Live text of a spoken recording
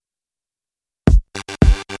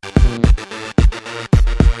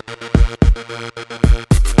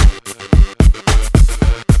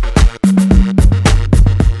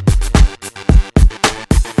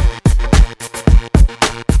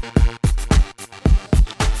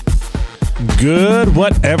Good,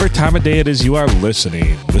 whatever time of day it is you are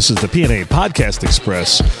listening. This is the PNA Podcast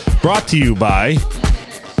Express, brought to you by...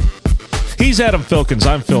 He's Adam Filkins,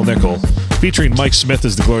 I'm Phil Nickel, featuring Mike Smith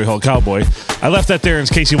as the Glory Hole Cowboy. I left that there in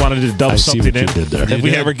case you wanted to dub something in. Did there. If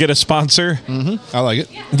we ever get a sponsor... I like it.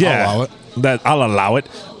 Yeah, I'll allow it. I'll allow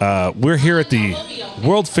it. We're here at the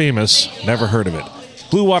world famous, never heard of it,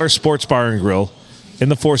 Blue Water Sports Bar and Grill in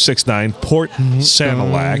the 469 Port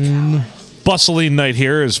Sanilac. Bustling night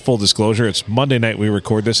here is full disclosure. It's Monday night we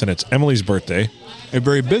record this, and it's Emily's birthday. A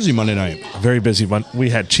very busy Monday night. Very busy one. We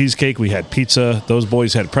had cheesecake. We had pizza. Those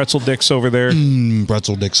boys had pretzel dicks over there.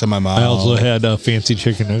 Pretzel dicks in my mouth. I also had fancy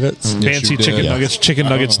chicken nuggets. Fancy you did. chicken Yeah. nuggets. Chicken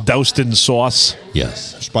nuggets doused in sauce.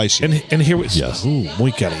 Yes. Spicy. And here we Yes. muy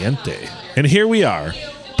caliente. And here we are,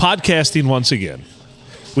 podcasting once again.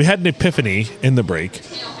 We had an epiphany in the break.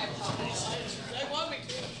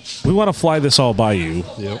 We want to fly this all by you.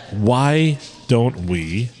 Yep. Why don't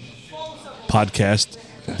we podcast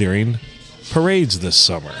during parades this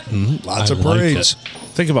summer? Lots of I like parades.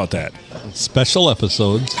 Think about that. Special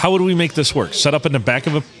episodes. How would we make this work? Set up in the back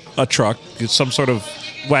of a truck, some sort of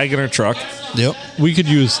wagon or truck. Yep. We could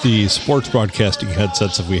use the sports broadcasting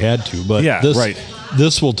headsets if we had to, but Yeah, this, right.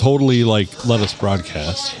 This will totally let us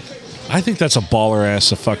broadcast. I think that's a baller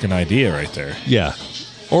ass fucking idea right there. Yeah.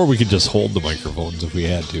 Or we could just hold the microphones if we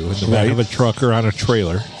had to in the back Right. of a truck or on a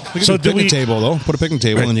trailer. We can So do a do we- picnic table, though. Put a picnic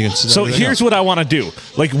table and you can sit So everything here's up. what I want to do.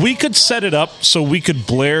 Like, we could set it up so we could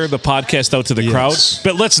blare the podcast out to the Yes. crowd,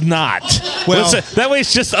 but let's not. Well- that way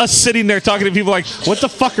it's just us sitting there talking to people like, what the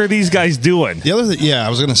fuck are these guys doing? The other thing, I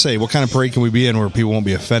was going to say, what kind of parade can we be in where people won't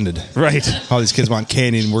be offended? Right. All these kids want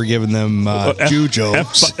candy and we're giving them Jew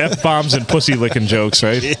jokes. F-bombs and pussy licking jokes,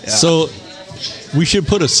 right? So we should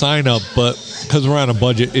put a sign up, but because we're on a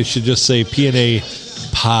budget, it should just say PNA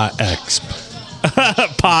Pa Exp.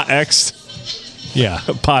 Pa X. Yeah.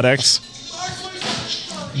 Pod X.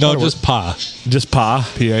 No, just Pa. Just Pa.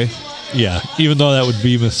 PA. Yeah. Even though that would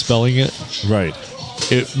be misspelling it, Right.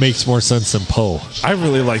 it makes more sense than Poe. I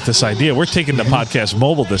really like this idea. We're taking the podcast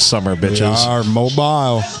mobile this summer, We bitches. are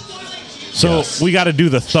mobile. So Yes. we got to do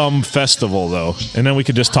the Thumb Festival, though. And then we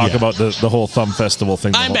could just talk Yeah. about the whole Thumb Festival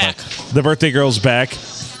thing. the I'm whole back. time. The birthday girl's back.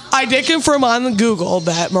 I did confirm on Google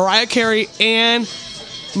that Mariah Carey and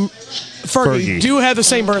Fergie Fergie. do have the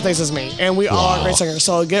same birthdays as me, and we all are great singers.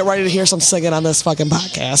 So get ready to hear some singing on this fucking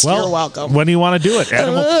podcast. You're welcome. When do you want to do it?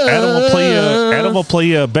 Adam will play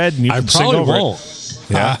you a bed and you I can sing probably over won't. it.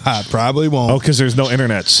 Yeah. Probably won't. Oh, because there's no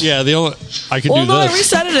internets. Yeah, the only I can Well, do no, I this.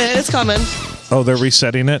 reset it. It's coming. Oh, they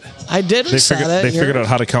resetting it. I did They reset figured it. they figured out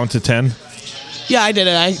how to count to 10. Yeah, I did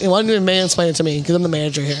it. I wanted to mansplain it to me because I'm the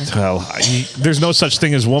manager here. Well, there's no such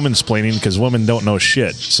thing as woman-splaining because women don't know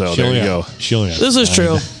shit. So there you go. This is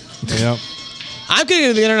true. Yep. I'm getting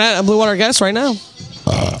to the internet on Blue Water Guest right now.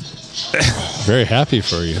 Very happy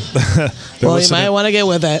for you. Well, you listening- might want to get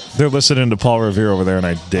with it. They're listening to Paul Revere over there, and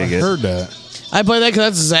I dig I it. heard that. I play that because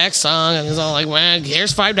that's Zach's song, and he's all like, "Man,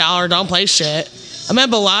 here's $5. Don't play shit." I'm at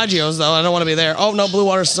Bellagio's though. I don't want to be there. Oh no, Blue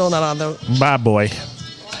Water's still not on though. Bye, boy.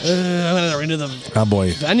 I'm gonna redo the Oh,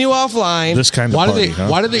 boy. venue offline. This kind of Why do party, they? huh?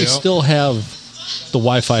 Why do they still have the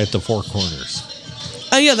Wi-Fi at the Four Corners?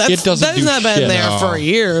 Yeah, that's It doesn't that's do not been shit. there No. for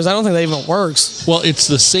years. I don't think that even works. Well, it's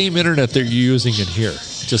the same internet that you're using in here.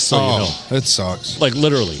 Just so you know, It sucks. like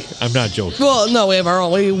literally, I'm not joking. Well, no, we have our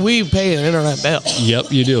own. We pay an internet bill.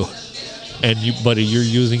 Yep, you do. And buddy, you're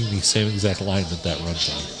using the same exact line that runs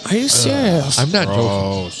on. Are you serious? I'm not joking.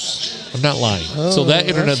 Gross. I'm not lying. So that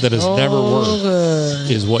internet that has never worked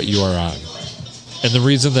is what you are on. And the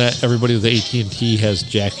reason that everybody with AT&T has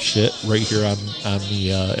jack shit right here on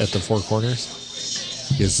the at the Four Corners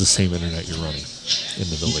is the same internet you're running in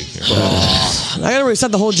the building here. I gotta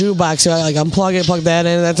reset the whole jukebox. Here. I like unplug it, plug that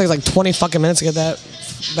in. That takes like 20 fucking minutes to get that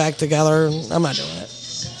back together. I'm not doing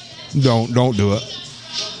it. Don't do it.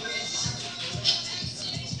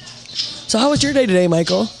 So how was your day today,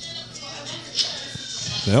 Michael?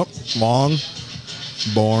 Yep. Long,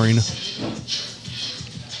 boring,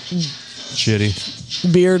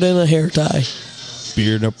 shitty. Beard and a hair tie.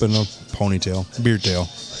 Beard up in a ponytail. Beard tail.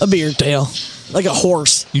 A beard tail. Like a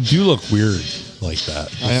horse. You do look weird like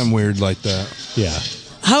that. I am weird like that. Yeah.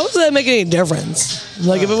 How does that make any difference?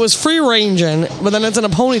 Like if it was free ranging, but then it's in a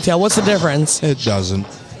ponytail, what's the difference? It doesn't.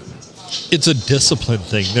 It's a discipline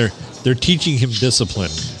thing. They're teaching him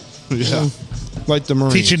discipline. Yeah. Like the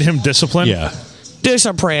Marines. Teaching him discipline? Yeah.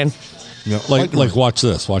 Discipline. Yeah, Like the like watch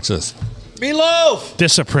this. Watch this. Meatloaf.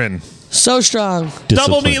 Discipline. So strong.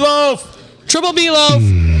 Double Discipline. meatloaf. Triple meatloaf.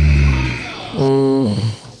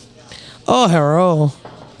 Oh, hello.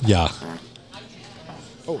 Yeah.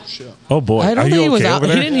 Oh shit! Oh boy, I don't are think you he was okay out. over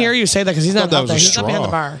He there? didn't hear you say that because he's not that out was there. a He's not behind the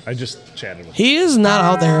straw. bar. I just chatted with him. He is not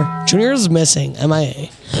out there. Junior is missing. MIA.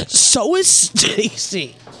 So is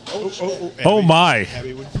Stacy. Oh my,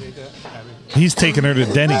 Abby, would you take that? Abby? he's taking her to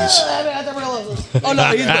Denny's. Oh no,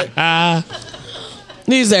 he's there.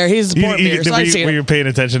 He's there. He's pouring beer. So I see Were you him. paying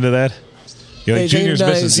attention to that? You're like, Hey, Junior's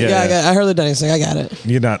Denny's. missing. Yeah, I heard the Denny's thing. I got it.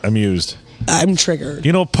 You're not amused. I'm triggered.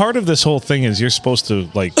 You know, part of this whole thing is you're supposed to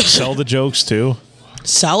like sell the jokes too.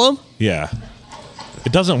 Sell him? Yeah,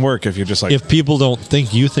 it doesn't work if you're just like. If people don't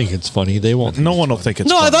think you think it's funny, they won't. no one will think it's.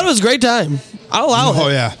 No, I funny. thought it was a great time. I'll allow Oh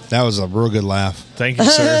it. yeah, that was a real good laugh. Thank you,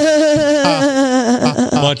 sir.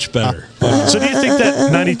 Much better. So, do you think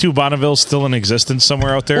that 92 Bonneville's still in existence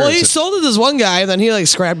somewhere out there? Well, Or is he it- sold it to this one guy, then he like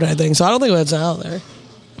scrapped it, I think. So I don't think it's out there.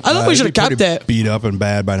 I thought we should have It'd be kept pretty it. Beat up and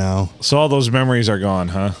bad by now. so all those memories are gone,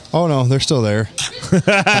 huh? Oh no, they're still there. You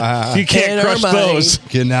in can't our crush mind. those.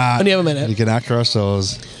 Cannot. When you have a minute. You cannot crush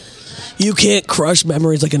those. You can't crush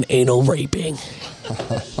memories like an anal raping.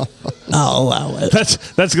 I'll allow it.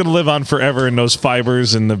 That's going to live on forever in those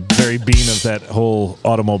fibers and the very being of that whole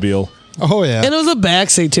automobile. Oh yeah. And it was a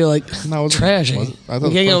backseat too, like No, it was- trashy. was it? I thought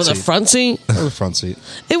You can't it go was with the front front seat. That was a front seat.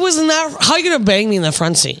 It was not. How you gonna bang me in the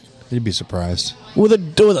front seat You'd be surprised. with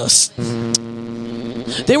us?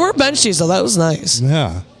 They were bench seats, though. That was nice.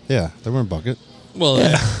 Yeah. Yeah. They weren't bucket. Well,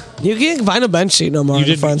 You can't find a bench seat no more you in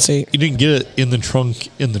the didn't. front seat. You didn't get it in the trunk.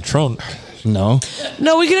 No.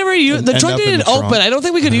 No, we could never use the End trunk up in didn't the open. trunk. I don't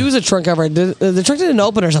think we could use a trunk cover. The trunk didn't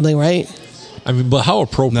open or something, right? I mean, but how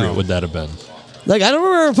appropriate No. would that have been? Like I don't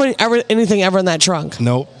remember putting anything ever in that trunk.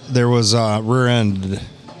 Nope. There was rear end.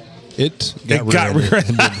 It got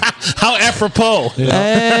rear-ended. How apropos.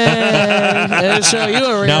 And it'll show you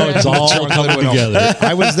a rear Now end. it's all coming together.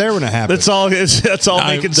 I was there when it happened. That's all making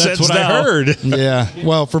sense That's what now. I heard. Yeah.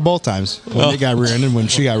 Well, for both times. When it got rear-ended, when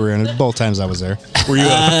she got rear-ended, both times I was there. Were you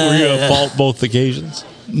at fault both occasions?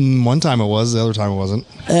 One time it was, the other time it wasn't.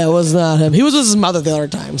 It was not him. He was with his mother the other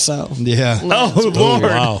time. So Yeah. Oh, Lord.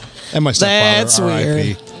 Wow. And my stepfather. that's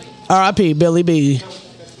weird. R.I.P. R.I.P. Billy B.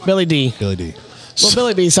 Billy D. Billy D. Well,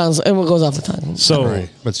 Billy B sounds and what goes off the tongue. So, Right.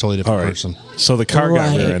 But it's a totally different all right. person. So the car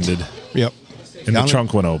Right. got rear-ended Yep. and Down- the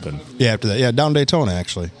trunk went open. Yeah, after that. Yeah, down Daytona,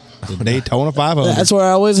 actually. The Daytona 500. That's where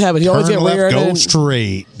I always have it. He always Turn get left, rear go ended.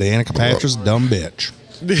 straight. Danica Patrick's dumb bitch.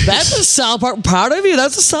 That's a South Park. Proud of you.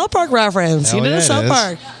 That's a South Park reference. Hell You did yeah, a it South is.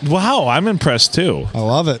 Park. Wow, I'm impressed too. I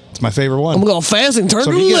love it. It's my favorite one. I'm going fast and turn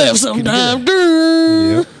So to the you get left it. sometime.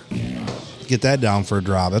 Yep. Get that down for a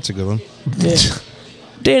drop. That's a good one. Yeah.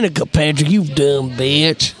 Danica Patrick, you dumb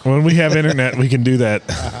bitch. When we have internet, we can do that.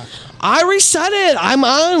 I reset it. I'm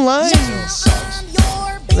online.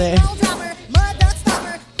 There.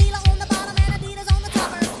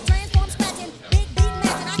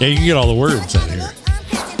 Yeah, you can get all the words in here.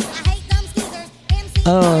 I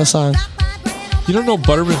don't know the song. You don't know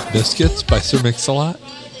Buttermilk Biscuits by Sir Mix-a-Lot?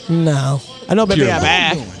 No. I know Baby Pure Got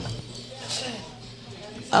Back.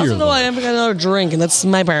 I also Pure know I never got another drink, and that's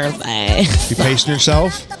my birthday. You pacing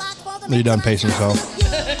yourself? Are you done pacing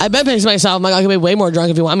yourself? I've been pacing myself. I'm like, I can be way more drunk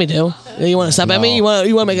if you want me to. You want to step at me? You want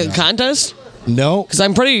to make a contest? No. Because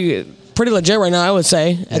I'm pretty legit right now, I would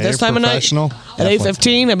say. At this you're time of night. professional. At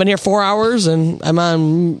 8:15, I've been here 4 hours, and I'm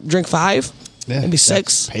on drink 5. Yeah, Maybe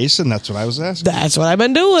 6. that's pacing. That's what I was asking. That's what I've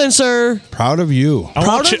been doing, sir. Proud of you. I Proud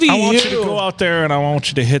want of you, I want you you. to go out there and I want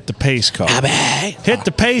you to hit the pace car. Abby. Hit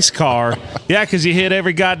the pace car. Yeah, because you hit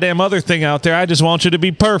every goddamn other thing out there. I just want you to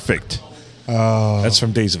be perfect. Oh, That's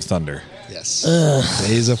from Days of Thunder. yes.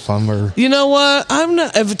 Days of Thunder. You know what? I'm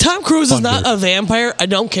not. If Tom Cruise is not Thunder. a vampire, I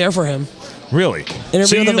don't care for him. Really? Interview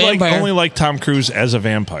so with you a Vampire. only like Tom Cruise as a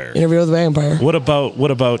vampire. Interview with a vampire. What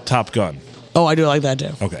about Top Gun? Oh, I do like that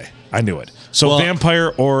too. Okay, I knew it. So Well- vampire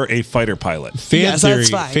or a fighter pilot? Yes, that's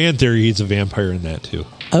fine. Fan theory, he's a vampire in that too.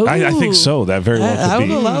 Oh, I think so. That very well I could would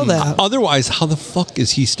be. allow that. Otherwise, how the fuck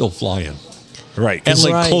is he still flying? Right. At 'cause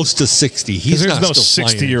like Right. close to 60. He's there's not no still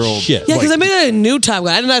flying 60-year-old shit. Yeah, because like- I made a new Top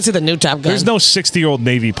Gun. I did not see the new Top Gun. there's no 60-year-old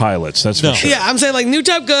Navy pilots. That's No. for sure. Yeah, I'm saying like new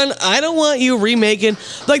Top Gun. I don't want you remaking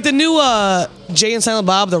like the new Jay and Silent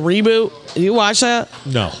Bob, the reboot. You watch that?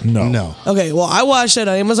 No. No. Okay, well I watched it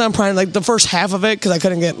on Amazon Prime, like the first half of it because I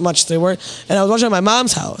couldn't get much to work, and I was watching it at my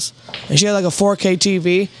mom's house, and she had like a 4K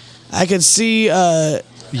TV. I could see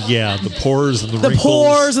Yeah, the pores and the the wrinkles.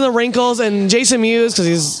 pores and the wrinkles, and Jason Mewes because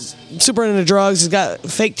he's super into drugs. He's got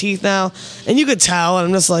fake teeth now, and you could tell. And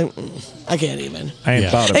I'm just like, I can't even. I ain't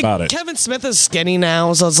Yeah. thought And about it. Kevin Smith is skinny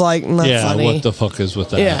now, so it's like not Yeah, funny. what the fuck is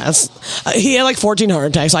with that? Yeah, he had like 14 heart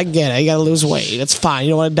attacks. I get it. You got to lose weight. It's fine.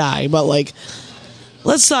 You don't want to die, but like,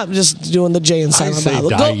 let's stop just doing the Jay and I Silent say Bob.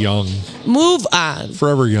 die Go- young. Move on.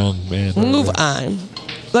 Forever young, man. Move on.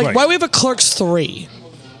 Like, Right. why we have a Clerks 3?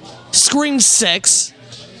 Scream 6.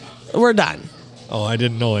 We're done. Oh, I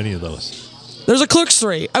didn't know any of those. There's a Clerks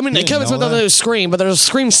 3. I mean, didn't Kevin Smith know doesn't that? do Scream, but there's a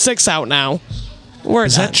Scream 6 out now. We're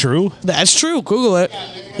Is done. that true? That's true. Google it.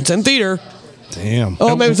 It's in theater. Damn.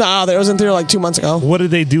 Oh, maybe it's not out there. It was in theater like 2 months ago. What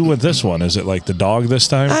did they do with this one? Is it like the dog this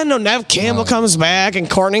time? I don't know. Nev Campbell comes back and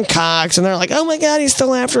Courtney Cox, and they're like, "Oh my God, he's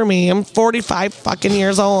still after me. I'm 45 fucking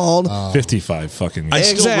years old." 55 fucking I years.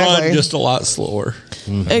 still Exactly. run just a lot slower.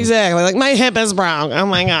 Exactly. Like my hip is broke. Oh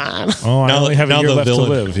my God. Oh, I only have a year left villain,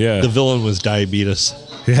 to live. Yeah. The villain was diabetes.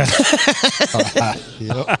 yeah.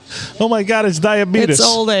 Yep. Oh my God, it's diabetes. It's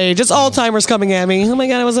old age. It's Alzheimer's coming at me. Oh my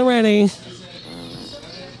God, I wasn't ready.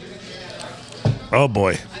 Oh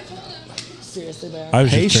boy. Seriously, man. I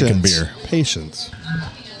was just drinking Patience. beer. Patience.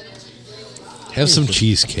 Have some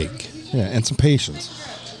cheesecake. Yeah, and some patience.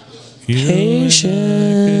 Patience.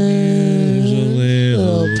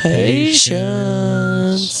 Little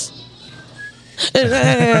patience. All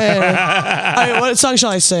right, what song shall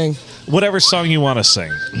I sing? Whatever song you want to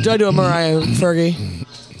sing. Do I do a Mariah Fergie?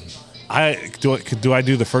 Do I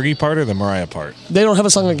do the Fergie part or the Mariah part? They don't have a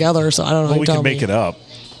song together, so I don't know. Well, we can make it up.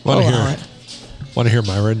 Want to Oh, all hear? right. Want to hear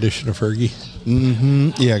my rendition of Fergie?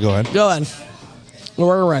 Yeah, go ahead. Go ahead.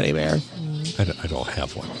 We're ready, man. I don't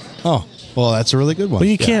have one. Oh, well, that's a really good one. Well,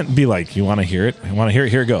 you can't be like, you want to hear it? You want to hear it?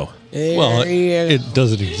 Here, go. Well, it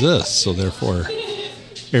doesn't exist, so therefore,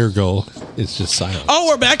 ergo, it's just silent. Oh,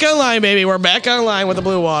 we're back online, baby. We're back online with the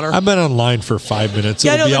Blue Water. I've been online for 5 minutes.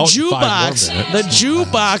 Yeah, I It'll know be the out in 5 more jukebox. minutes. The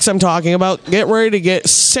jukebox I'm talking about. Get ready to get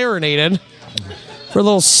serenaded for a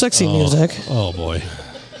little sexy music. Oh boy.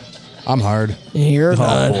 I'm hard. You're Oh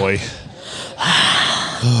done. boy.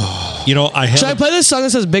 You know, I Should I have. play this song that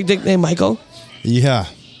says Big Dick Named Michael? Yeah,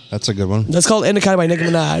 that's a good one. That's called Indica by Nicki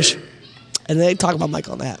Minaj. And they talk about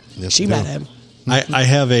Michael in that. Yes, She they met do. him. I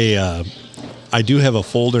have a. I do have a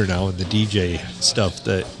folder now in the DJ stuff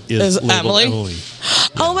that is Is labeled Emily?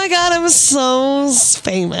 Oh my God, I'm so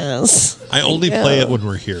famous. I only play it when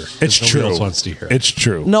we're here. 'cause It's nobody true. else wants to hear it. It's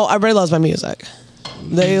true. No, everybody loves my music.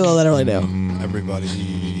 They literally do. Everybody.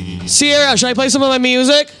 Sierra, should I play some of my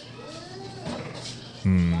music?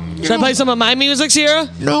 Should I play some of my music, Sierra?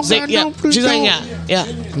 No, Say, God, yeah. no, please She's saying don't. yeah.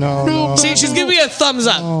 No. See, she's giving me a thumbs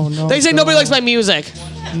up. no, They say nobody likes my music.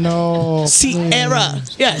 No. Sierra.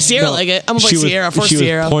 Yeah, Sierra like it. I'm going to play Sierra for she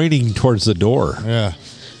Sierra. was pointing towards the door. Yeah.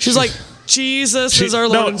 She's like, Jesus is our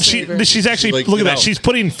Lord no, and Savior. she's actually Like, look at get that. out. She's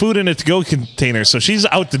putting food in a to-go container, so she's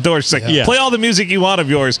out the door. She's like, Yeah. "Play all the music you want of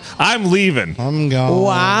yours. I'm leaving." I'm gone.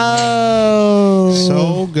 Wow.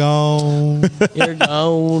 So gone. You're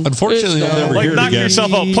gone. Unfortunately, You're you'll never gone. Like, hear it knock again.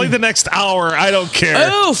 yourself out. Play the next hour. I don't care.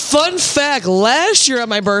 Oh, fun fact. Last year at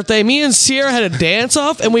my birthday, me and Sierra had a dance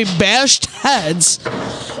off and we bashed heads.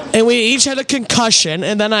 And we each had a concussion.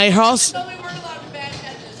 And then I house.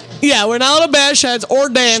 Yeah, we're not allowed to bash heads or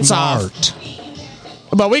dance off. Smart.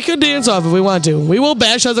 But we could dance off if we want to. We will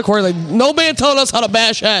bash heads accordingly. No man told us how to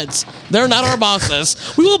bash heads. They're not our bosses.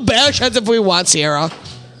 We will bash heads if we want, Sierra.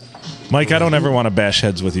 Mike, I don't ever want to bash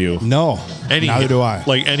heads with you. No. Neither do I.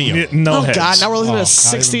 Like any of them. No Oh, heads. God. Now we're listening to not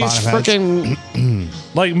even 60s bottom heads. freaking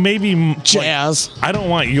Like maybe jazz. I don't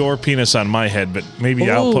want your penis on my head, but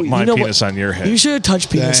maybe I'll Ooh, put my you know what? penis on your head. You should touch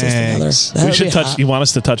penises Thanks. together. we should touch. You want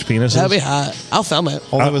us to touch penises? That'd be hot. I'll film it.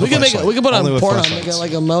 Only with We can make it. flashlight. We can put it Only on with Pornhub and flashlights. make it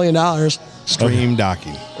like $1 million. Stream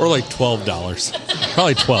docking. Or like $12.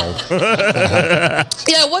 Probably 12.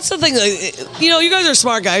 Yeah, what's the thing? Like, you guys are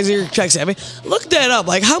smart guys. You're tech savvy. Look that up.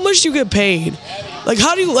 Like, how much do you get paid? Like,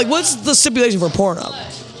 how do you like? What's the stipulation for Pornhub?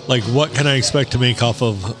 Like, what can I expect to make off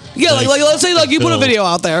of? Yeah, like let's say like you put a Bill? video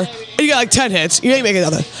out there and you got like 10 hits. You ain't making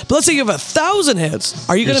nothing. But let's say you have 1,000 hits.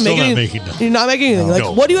 Are you You're gonna still make not any? making nothing. You're not making anything. Like,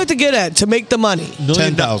 No. what do you have to get at to make the money?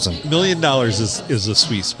 $10,000. $1 million is a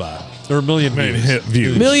sweet spot. Or a million views.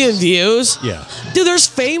 Views. 1,000,000 views. Yeah. Dude, there's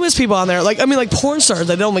famous people on there. Like, I mean, like porn stars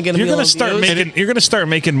that don't make a You're million gonna start views. making. You're gonna start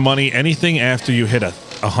making money anything after you hit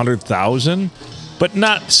 100,000, but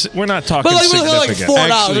not. We're not talking But like, we're like significant. $4.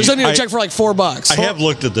 Actually, They're sending you a I- check for like $4. I have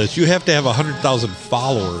looked at this. You have to have 100,000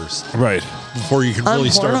 followers Right. before you can On really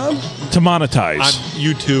start Pornhub? To monetize. on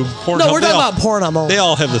YouTube. Pornhub. No, we're they talking all- about Pornhub only. They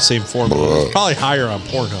all have the same formula. It's probably higher on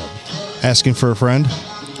Pornhub. Asking for a friend.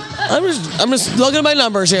 I'm just looking at my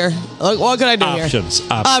numbers here. Like, what can I do here? Options.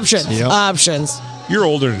 Options. Yep. Options. You're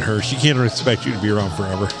older than her. She can't expect you to be around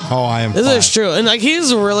forever. Oh, I am. This fine. is true. And like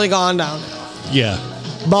he's really gone down. Yeah.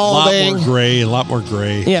 A lot Balding. more gray. A lot more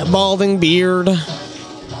gray. Yeah, balding, beard,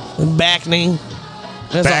 back knee.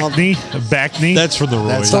 That's all. back knee. Back knee. That's from the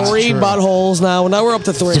That's Royals. not- Three true. buttholes now. Now we're up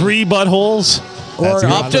to three. 3 buttholes. We're That's up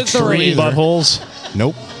not to true three. either. Buttholes.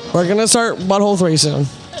 Nope. We're gonna start butthole 3 soon.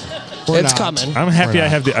 We're It's not. coming. I'm happy We're I not.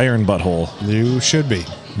 have the iron butthole. You should be.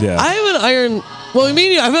 Yeah. I have an iron. Well, I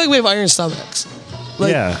mean, I feel like we have iron stomachs.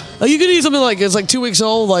 Like, Yeah. Like you could eat something like it's like 2 weeks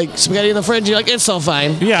old, like spaghetti in the fridge. You're like, it's so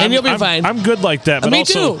fine. Yeah, and you'll be I'm, fine. I'm good like that. But Me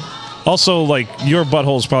also, too. Also, like your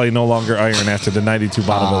butthole's probably no longer iron after the 92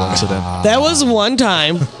 Bonneville incident. That was one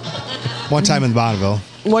time. One time in Bonneville.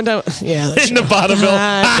 One time, yeah. That's In the Bonneville.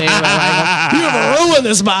 God damn it, Michael. You have ruined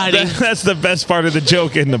this body. That's the best part of the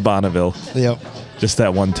joke in the Bonneville. Yep. Just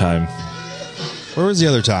that one time. Where was the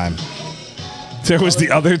other time? There was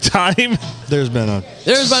the other time. There's been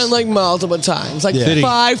like multiple times, like Yeah.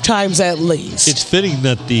 5 times at least. It's fitting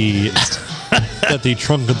that the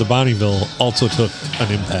trunk of the Bonneville also took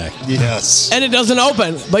an impact. yes. and it doesn't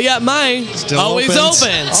open, but yet mine Still always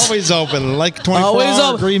opens. Always open. Like 24 Always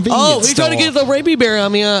hour open. green bean. Oh, he tried to get the rapey bear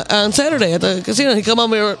on me on Saturday at the casino. He come on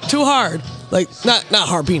me too hard, like not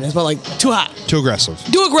hard penis, but like too hot, Too aggressive.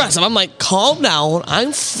 too aggressive. I'm like, calm down. I'm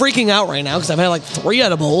freaking out right now because I've had like 3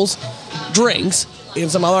 edibles, drinks,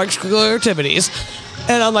 and some other extracurricular activities,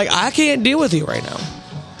 and I'm like, I can't deal with you right now.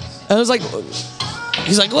 And I was like.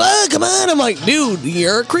 He's like, well, come on. I'm like, dude,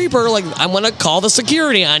 you're a creeper. Like, I'm going to call the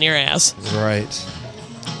security on your ass. Right.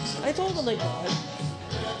 I told him, like,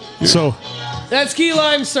 So that's key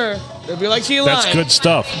lime, sir. If you like key lime. that's good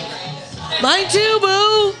stuff. Mine too,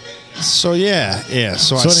 boo. So yeah. So I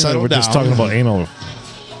So anyway, settled we're down. just talking about anal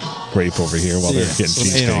rape over here while they're Yeah, getting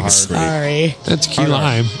some anal hard. cheesecakes. Sorry. That's key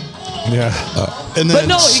lime. Yeah. And But then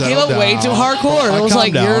no, he came settled up way down. too hardcore. I It was calmed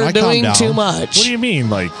like, down. you're I calmed doing down. too much. What do you mean,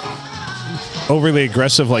 like overly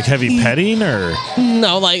aggressive, like heavy petting, or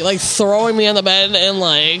No, like throwing me on the bed and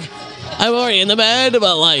like, I'm already in the bed,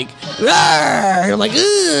 but like, "Arr!" I'm like, ugh.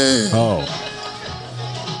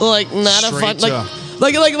 oh, Like, not a fun, Straight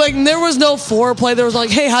like there was no foreplay. There was like,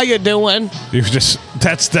 hey, how you doing? you're just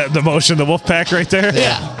that's the motion, the wolf pack right there.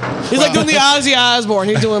 Yeah. He's like doing the Ozzy Osbourne.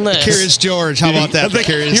 He's doing this. Curious George. How about that? I think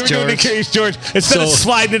Curious you were doing the George. Curious George instead of So-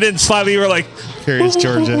 sliding it in slightly. You were like, Curious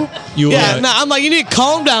George. You Yeah, no, I'm like, you need to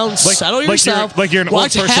calm down, settle like you're- yourself. like you're an old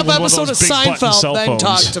watch person half with one of episode of those big button Seinfeld, cell then phones.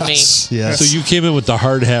 talk to me. Yes. So you came in with the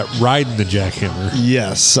hard hat riding the jackhammer.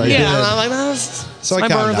 Yes, I Yeah, did. and I'm like, that's So I my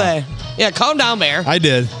calmed birthday. Yeah, calm down, Bear. I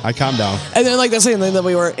did. I calmed down. And then like the same thing that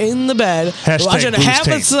we were in the bed Hashtag watching booze half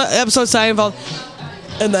tape. episode of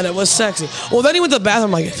Seinfeld, and then it was sexy. Well, then he went to the bathroom.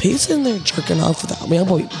 I'm like, if he's in there jerking off without me, I'm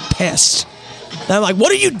gonna be pissed. And I'm like,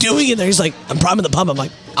 what are you doing in there? He's like, I'm priming the pump. I'm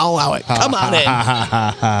like, I'll allow it. Come on in.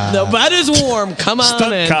 The bed is warm. Come on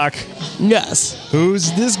stunt in. cock. Yes.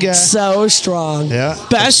 Who's this guy? So strong. Yeah.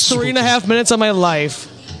 Best 3.5 minutes of my life.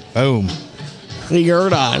 Boom. You're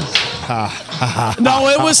done. No,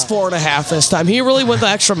 it was 4.5 this time. He really went the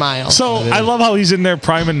extra mile. So I love how he's in there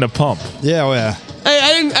priming the pump. Yeah, well, yeah.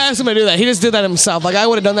 I didn't ask him to do that. He just did that himself. Like I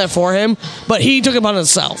would have done that for him, but he took it upon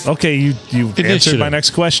himself. Okay, you answered Initiative. my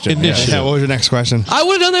next question. Initiative. Yeah, what was your next question? I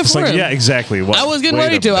would have done that It's for like, him. yeah, exactly. What, I was getting wait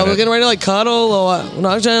ready a to. I was minute. getting ready to like cuddle or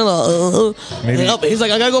Maybe- help. He's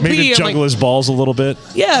like, I gotta go Maybe pee. I'm juggle like, his balls a little bit.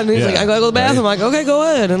 yeah, and he's Yeah, like, I gotta go to the bathroom. right. I'm like, okay, go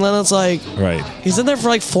ahead. And then it's like, Right. he's in there for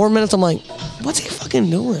like 4 minutes. I'm like, what's he fucking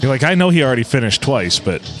doing? You're like, I know he already finished twice,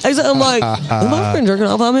 but I'm like, is my friend jerking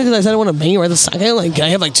off on me because I said I want to bang you right this second? Like, can I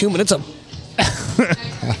have like 2 minutes of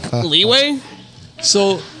leeway?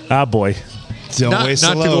 So Oh, boy. Don't not waste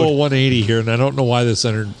to a go load. 180 here, and I don't know why this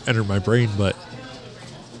entered my brain, but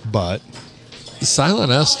But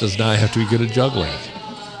Silent S does not have to be good at juggling.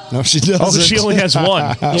 no, she doesn't. Oh, she only has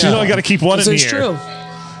one. She's only got to keep one This in the is air. true.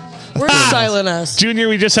 Where's Silent S? Junior,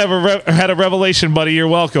 we just have had a revelation, buddy. You're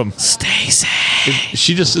welcome. Stacy.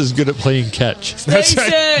 She just is good at playing catch. That's right.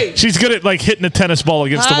 Stacy. She's good at like hitting a tennis ball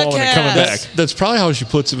against the wall and it coming back. That's probably how she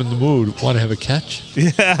puts him in the mood. Want to have a catch?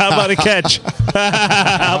 Yeah, how about a catch?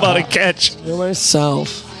 How about a catch? You're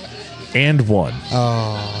myself. And one.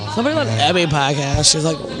 Somebody on Abby podcast. She's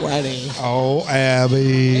like ready. Oh, Where to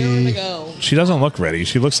Abby. go? She doesn't look ready.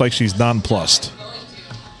 She looks like she's nonplussed.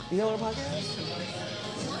 You know what a podcast?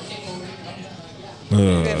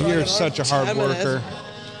 You're such a hard 10 minutes. worker.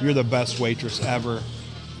 You're the best waitress ever.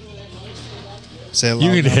 Say it loud. You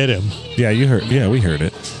can enough. hit him. Yeah, you heard. Yeah, we heard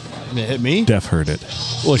it. You hit me? Def heard it.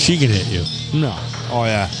 Well, she can hit you. No. Oh,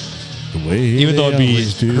 yeah. The way Even though it'd be they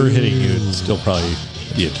always do. her hitting you, it'd still probably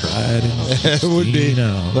be a turn. I didn't It would be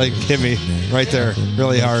know like hit me right there,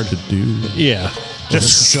 really hard. to do. Yeah.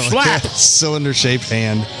 Just slap. Cylinder-shaped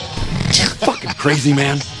hand. Fucking crazy,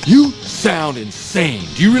 man. You sound insane.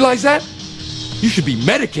 Do you realize that? You should be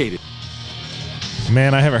medicated.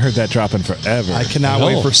 Man, I haven't heard that drop in forever. I cannot No.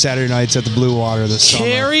 wait for Saturday nights at the Blue Water this summer.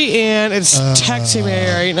 Carrie Ann is texting me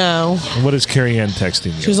right now. What is Carrie Ann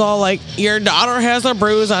texting you? She's all like, your daughter has a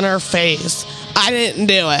bruise on her face. I didn't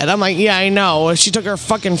do it. I'm like, yeah, I know. She took her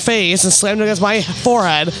fucking face and slammed it against my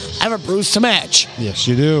forehead. I have a bruise to match. Yes,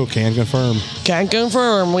 you do. Can confirm. Can't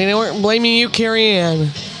confirm. We weren't blaming you, Carrie Ann.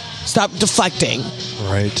 Stop deflecting.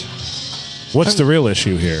 Right. What's the real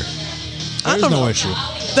issue here? I There's don't no know. issue.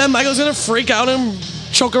 Then Michael's going to freak out and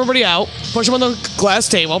choke everybody out. Push him on the glass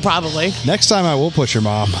table, probably. Next time I will push your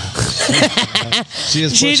mom.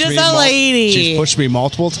 She's just a lady. She's pushed me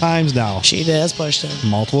multiple times now. She has pushed him.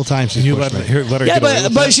 Multiple times she's You pushed let me. her, let her Yeah, get away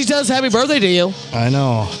with but that? she says happy birthday to you. I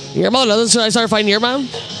know. Your mom doesn't. Should I start fighting your mom?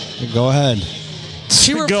 Go ahead.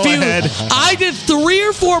 She Go refused. ahead. I did 3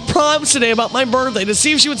 or 4 prompts today about my birthday to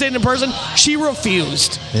see if she would say it in person. She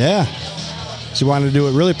refused. Yeah. She wanted to do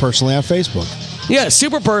it really personally on Facebook. Yeah,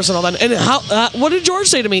 super personal then. And how? What did George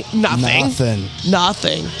say to me? Nothing.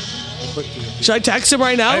 Nothing. Should I text him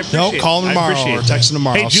right now? No, call him tomorrow or text him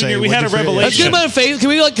tomorrow. Hey, Junior, Say, we had a "What'd you feel?" revelation. Let's get him on face.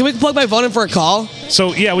 Can we plug my phone in for a call?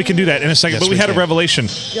 So, yeah, we can do that in a second. Yes, but we we had a can. revelation.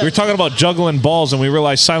 We were talking about juggling balls, and we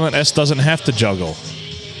realized Silent S doesn't have to juggle.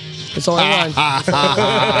 It's only one.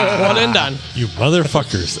 One and done. You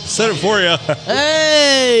motherfuckers. Said it for you.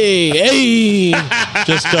 Hey.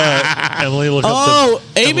 Just Emily, look Oh, up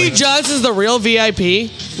the Amy Johnson's the real VIP.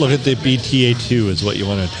 look at the BTA2 is what you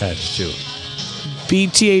want to attach to.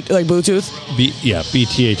 BTA, like Bluetooth.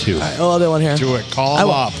 BTA2. Oh, other one here. Do it. Call I him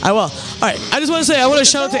will. up. I will. All right. I just want to say I want to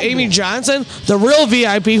shout out to Amy Johnson, the real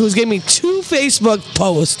VIP, who's gave me 2 Facebook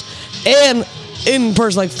posts and in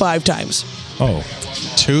person like 5 times. Oh.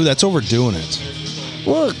 2? That's overdoing it.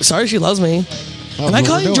 Well, sorry, she loves me. Oh, Am I we're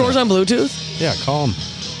calling doing George it. on Bluetooth? Yeah, call him.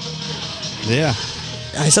 Yeah.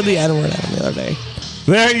 I said the N word at him the other day.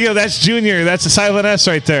 There you go. That's Junior. That's a Silent S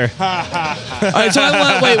right there. All right, so I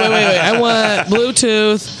want wait. I want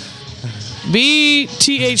Bluetooth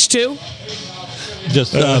BTH2.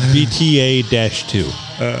 Just BTA-2.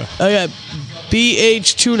 I got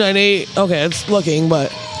BH298. Okay, it's looking,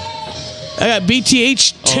 but I got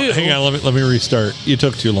BTH2. Oh, hang on, let me restart. You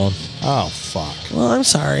took too long. Oh, fuck. Well, I'm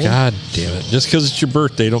sorry. God damn it. Just because it's your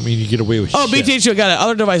birthday don't mean you get away with Oh, shit. BTH2, got it.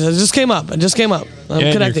 Other devices. It just came up. I'm And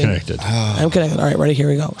you're connecting. connected. I'm connected. All right, ready? Here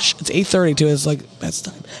we go. Shh, it's 8:32. It's like, that's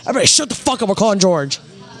time. Everybody, shut the fuck up. We're calling George.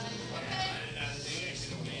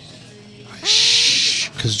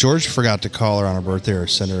 Because George forgot to call her on her birthday or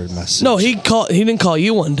send her a message. No, he didn't call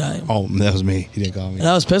you one time. Oh, that was me. He didn't call me. And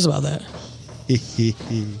I was pissed about that. Do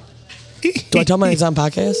I tell my it's on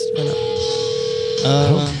podcast? Or no?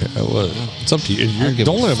 It's up to you. I don't give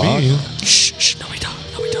Don't a let fuck. me. Shh. Nobody talk.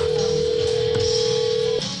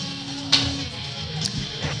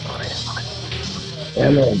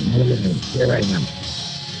 Emily, here I am.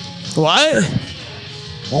 What?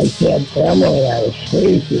 I said, Emily, I was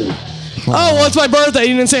sleepy. Oh, well, it's my birthday.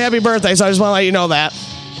 You didn't say happy birthday, so I just want to let you know that.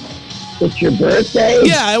 It's your birthday?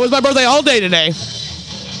 Yeah, it was my birthday all day today.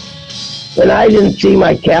 And I didn't see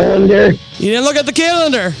my calendar. You didn't look at the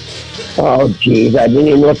calendar. Oh, jeez, I didn't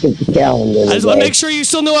even look at the calendar. I just want to today. make sure you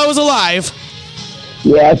still knew I was alive.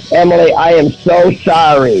 Yes, Emily, I am so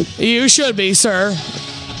sorry. You should be, sir.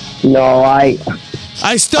 No, I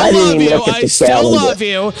still I didn't love even you. look at I the still calendar. love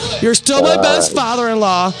you. You're still my best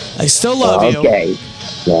father-in-law. I still love you. Okay.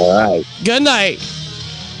 All right. Good night.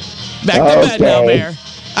 Back to bed now, Okay. Bear.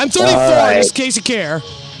 I'm 34, All right. just in case you care.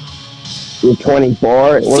 You're 24.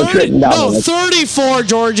 Well, it's written down. No, on the- 34,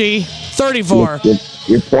 Georgie. 34.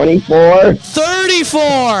 You're 24.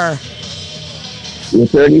 34. You're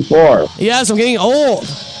 34. Yes, I'm getting old.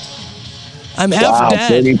 I'm half Wow,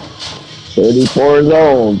 dead. 34 is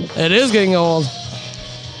old. It is getting old.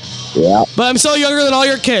 Yeah. But I'm still younger than all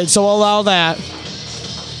your kids, so we'll allow that.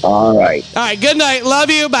 All right. All right, good night. Love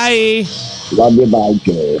you. Bye. Love you. Bye,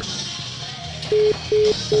 Joe.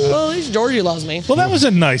 Well, at least Georgie loves me. Well, that was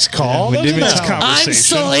a nice call. we That was a did nice it. I'm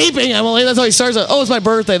conversation. sleeping, Emily. That's how he starts it. Oh, it's my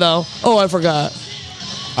birthday, though. Oh, I forgot.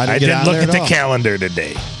 I get didn't on look there at the all. calendar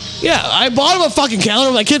today. Yeah, I bought him a fucking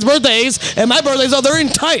calendar with my kids' birthdays, and my birthdays, they're in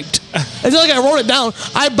typed. It's not like I wrote it down.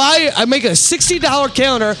 I make a $60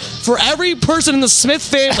 calendar for every person in the Smith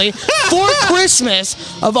family for Christmas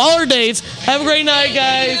of all our dates. Have a great night,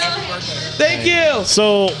 guys. Thank you.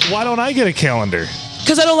 So why don't I get a calendar?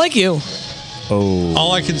 Because I don't like you. Oh.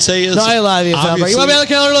 All I can say is No, I love you, Felber. You want to be on the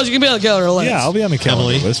calendar list? You can be on the calendar list. Yeah, I'll be on the calendar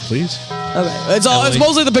Emily. list, please. Okay. It's Emily.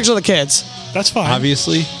 mostly the picture of the kids. That's fine.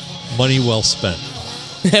 obviously money well spent.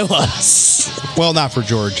 It was. Well, not for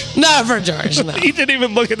George. Not for George, no. He didn't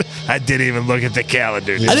even look at. I didn't even look at the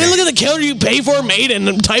calendar. I didn't look at the calendar you pay for, made,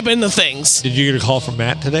 and type in the things. Did you get a call from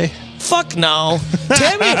Matt today? Fuck no.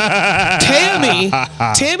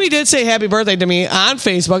 Tammy did say happy birthday to me on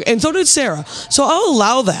Facebook, and so did Sarah. So I'll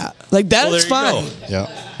allow that. Like, that Well, is there you fine. go.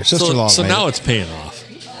 Yeah. Your sister-in-law. So made now it. it's paying off.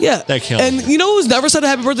 Yeah. That counts. And you know who's never said a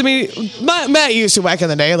happy birthday to me? Matt used to back in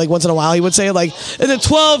the day. Like once in a while, he would say like in the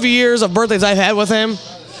 12 years of birthdays I've had with him,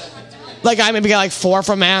 like I maybe got like 4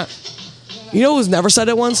 from Matt. You know who's never said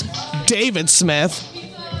it once? David Smith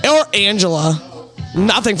or Angela.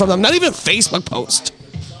 Nothing from them. Not even a Facebook post.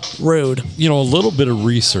 Rude. You know, a little bit of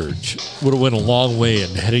research would have went a long way in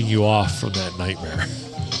heading you off from that nightmare.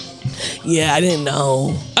 Yeah, I didn't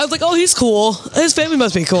know. I was like, oh, he's cool. His family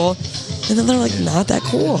must be cool. And then they're like, not that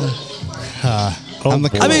cool. I'm the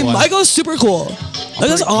cool I mean, one. Michael's super cool.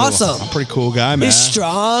 That's Cool. awesome. I'm a pretty cool guy, man. He's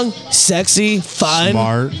strong, sexy,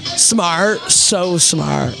 fun, smart, so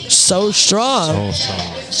strong,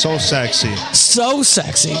 So sexy. so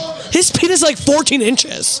sexy. His penis is like 14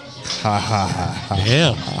 inches. Ha ha ha.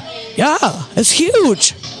 Damn. Yeah, it's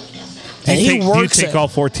huge. And Do he you works take it. all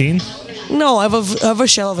 14? No, I have a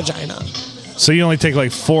shallow vagina. So you only take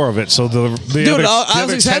like 4 of it. So the Dude, other, I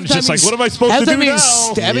the was other 10 is just like, what am I supposed to do now?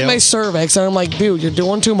 Stabbing my cervix, and I'm like, dude, you're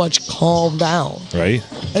doing too much. Calm down. Right?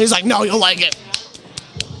 And he's like, no, you'll like it.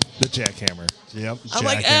 The jackhammer. Yep. I'm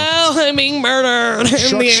like, oh, I'm being murdered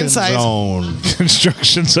in the inside. Zone.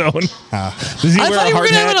 Construction zone. Does he I wear thought a you were hard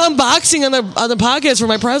gonna have hat? an unboxing on the podcast for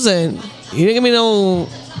my present. You didn't give me no.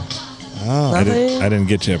 Oh. I Nothing. didn't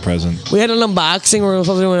get you a present. We had an unboxing. We were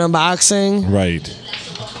supposed to do an unboxing. Right.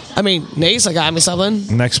 I mean, Nasa got me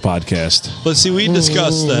something. Next podcast. But see, we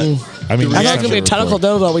discussed that. I mean, I thought it was next gonna be a tentacle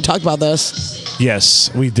dildo. We talked about this.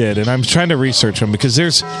 Yes, we did, and I'm trying to research them because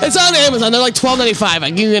there's. It's on Amazon. They're like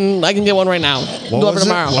 $12.95. I can get one right now. Deliver was it?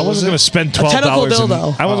 tomorrow. I wasn't going to spend tentacle $12.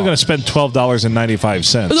 dildo. I wasn't going to spend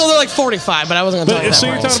 $12.95. No, they're like 45, but I wasn't gonna talk But, so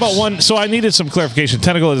about you're that. talking about one. So I needed some clarification.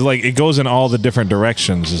 Tentacle is like it goes in all the different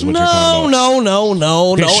directions. Is what you're talking about.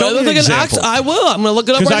 No. Okay, show It me looks an like example. I will. I'm gonna look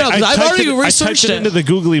it up right now because I've already I researched typed it into the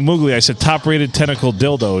googly moogly. I said top rated tentacle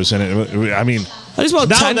dildos, and it, I mean, I just want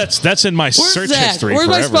now that's in my Where's search Zach? history. Where's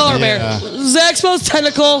my forever. speller Yeah. bear? Zach spells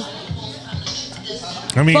tentacle.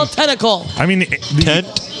 I mean, Spell tentacle.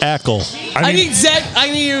 Tentacle. I need Zach. I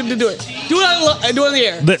need you to do it. Do it on the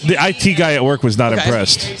air. the IT guy at work was not Okay.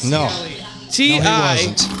 impressed. No. T-I.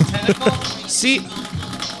 C.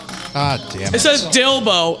 God damn It says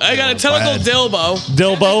dilbo. I got a tentacle Bad.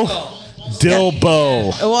 dilbo.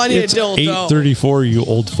 Dilbo. Well, I need It's a dildo. 8:34, you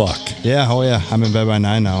old fuck. Yeah, oh yeah. I'm in bed by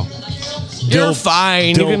 9 now. You're fine.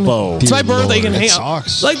 You can- Dilbo. It's my birthday. You can It hang out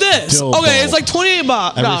sucks. like this. Dilbo. Okay, it's like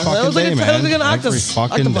 $28. Every That fucking was like day, a, man. it was like an Every octopus.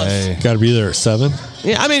 fucking octopus. day. Got to be there at 7.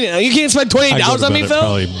 Yeah, I mean, you can't spend $28 I go to on me, bed at Phil.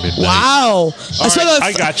 probably midnight. Wow.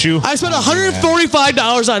 I got you. I spent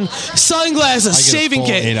 $145 on sunglasses, I get a shaving full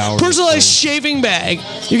kit, 8 hours personalized of sleep. shaving bag.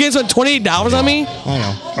 You can't spend $28 on me? I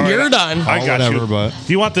know. You're done. I got whatever, you. but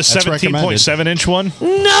Do you want the that's 17.7 inch one?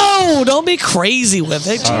 No, don't be crazy with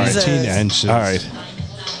it. Jesus. 18 inches. All right.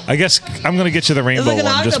 I guess I'm going to get you the It's rainbow like an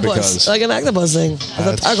one just octopus. because. Like an octopus thing. It's a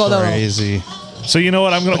That's taco dildo. crazy. So you know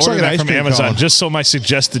what? I'm going to Looks order like an that ice from cream Amazon cone. just so my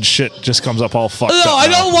suggested shit just comes up all fucked No, up. I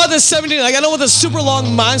now. don't want the 17. Like, I don't want the super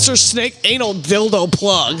long monster snake anal dildo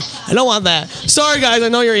plug. I don't want that. Sorry, guys. I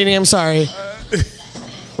know you're eating. I'm sorry.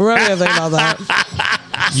 We're not going to think about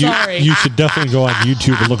that. Sorry. You should definitely go on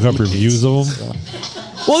YouTube and look up reviews of them.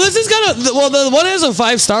 Well, this has got a. Well, the one has a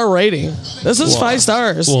 5-star rating. This is 5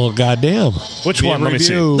 stars. Well, goddamn. Which one? Let me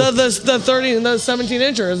see. the 30 and the 17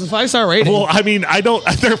 incher is a 5-star rating. Well, I mean, I don't.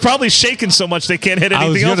 They're probably shaking so much they can't hit I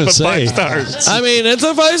was anything else gonna but say. 5 stars. I mean, it's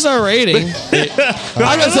a 5-star rating.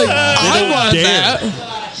 I was like, I want dare.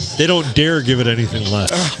 that. They don't dare give it anything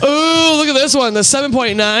less. Ooh, look at this one. The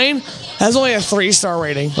 7.9 has only a 3-star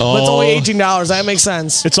rating, but it's only $18. That makes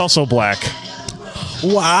sense. It's also black.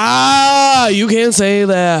 Wow, you can't say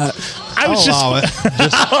that. I was Allow it.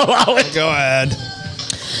 I'll allow it. Go ahead.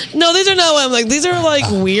 No, these are not what I'm like. These are like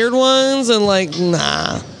weird ones, and like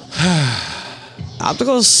nah.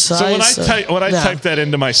 Optical size. So when I typed that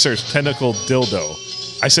into my search, tentacle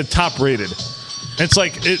dildo, I said top rated. It's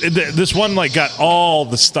like this one like got all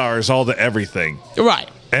the stars, all the everything, right,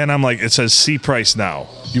 and I'm like, it says see price now.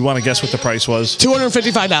 Do you want to guess what the price was?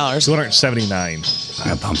 $255. $279.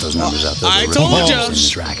 I pump those numbers up. Those I are told ridiculous ya. in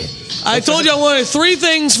this racket. I told you I wanted 3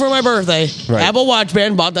 things for my birthday. Right. Apple Watch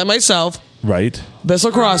Band, bought that myself. Right.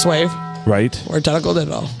 Bissell Crosswave Right. or tentacle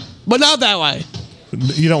dildo, but not that way.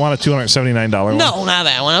 You don't want a $279 one? No, not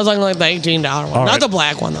that one. I was talking like the $18 one, not right. the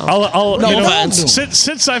black one though. I'll No you know, offense.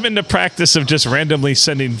 since I'm in the practice of just randomly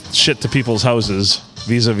sending shit to people's houses,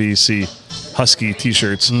 vis-a-vis Husky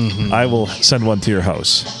T-shirts, I will send one to your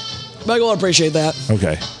house. Michael will appreciate that.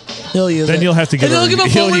 Okay. He'll use it. Then you'll have to get And a he'll give a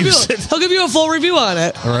review. full He'll review. use it. He'll give you a full review on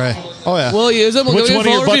it. All right. Oh yeah. We'll use it. We'll Which give one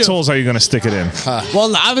you of a your full review. buttholes are you going to stick it in?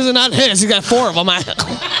 Well, obviously not his. He's got 4 of them.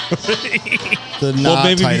 The Well,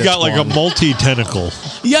 maybe you tightest got like one. a multi-tentacle.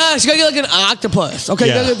 Yes, you gotta get like an octopus. Okay,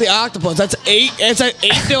 you Yeah. gotta get the octopus. That's 8. It's like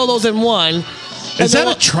 8 dildos in one. Is that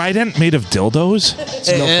a trident made of dildos? It's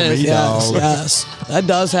no for me, yes, dog. yes. That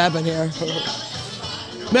does happen here.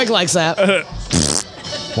 Meg likes that.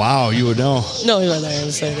 Wow, you would know. No, he's right there.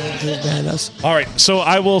 He's saying that. He's behind us. All right, so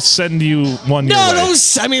I will send you one. No, your way.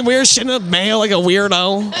 don't. I mean, we're shitting up mail like a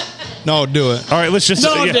weirdo. No, do it. All right, let's just.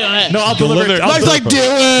 No, do it. No, I'll deliver it. Mike's like, do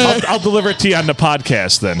it. I'll deliver it to you on the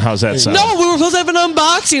podcast. Then, how's that sound? No, we were supposed to have an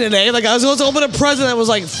unboxing today. Like I was supposed to open a present that was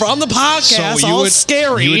like from the podcast, all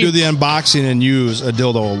scary. You would do the unboxing and use a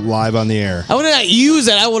dildo live on the air. I wouldn't use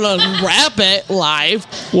it. I would unwrap it live.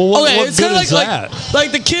 Well, what it's good kinda is like, that?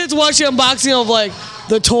 Like the kids watch the unboxing of like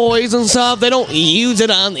the toys and stuff. They don't use it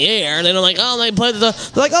on the air. They don't like, oh, they play they're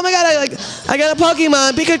like, oh my god, I got a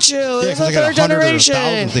Pokemon Pikachu. It's 'cause the I got 100 third or 1,000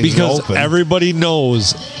 generation. things Because open. everybody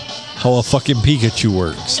knows how a fucking Pikachu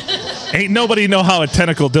works. Ain't nobody know how a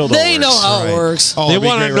tentacle dildo They works. know how it Right. works. Oh, They it'd be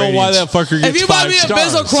want to great know why ratings. that fucker gets If you buy 5 me a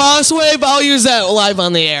stars. Bizzle Crosswave, I'll use that live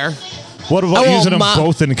on the air. What I about will using them mo-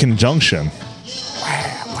 both in conjunction?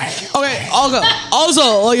 Okay,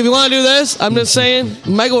 also, like if you want to do this, I'm just saying,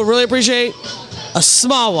 Michael would really appreciate a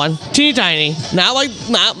small one, teeny tiny, not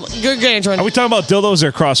good game Are we talking about dildos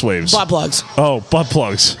or crosswaves? butt plugs. Oh, butt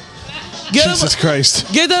plugs. Get Jesus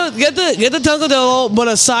Christ. Get the Tonka dildo, but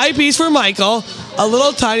a side piece for Michael, a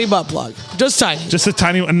little tiny butt plug, just tiny. Just a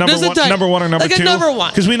tiny number Just a one, tiny- number one or number like a two. number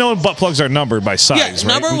one. Because we know butt plugs are numbered by size, Yeah, right?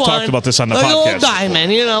 number we one. talked about this on the like a little podcast.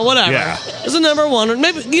 diamond, whatever. Yeah. It's a number one. Or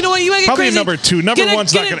maybe you know what? You might get Probably a crazy. number two. Number Get it-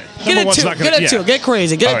 one's get not it- gonna- Get number it one's two. not gonna- Get it yeah. two. Get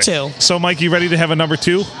crazy. Get All it two. right. So, Mike, you ready to have a number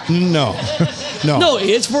two? No. No. No,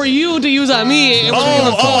 it's for you to use on me. And for you to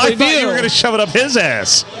I thought review. you were going to shove it up his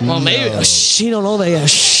ass. Well, maybe. Shh, you don't know that yet.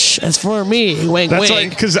 Shh, it's for me. Wink, That's wink.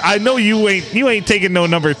 because I know you ain't taking no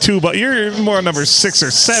number two, but you're more number 6 or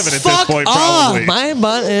 7 at this Fuck point, off. probably. My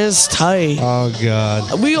butt is tight. Oh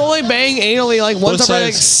God. We only bang anally like once What every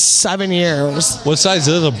like size? 7 years. What size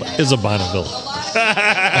is a Bonneville? 12.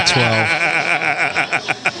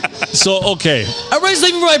 So, okay. Everybody's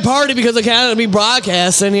leaving for my party because I can't be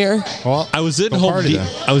broadcasting here. Well, I was in Go Home party Depot.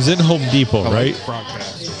 then. I was in Home Depot, right?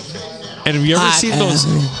 And have you ever Hot seen those?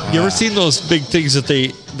 ass. You ever seen those big things that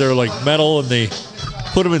they're like metal and they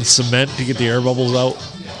put them in cement to get the air bubbles out?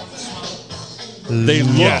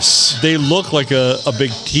 Yes. They look like a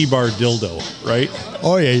big T-bar dildo, right?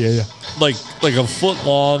 oh yeah. Like a foot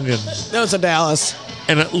long, and No, it's a Dallas.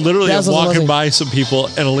 literally That's I'm what's walking amazing. by some people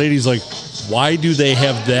and a lady's like, "Why do they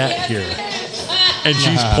have that here?" And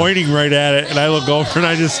she's pointing right at it, and I look over and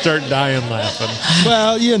I just start dying laughing.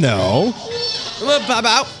 Well, you know. I'm gonna pop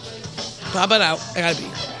out. Pop it out. I gotta be.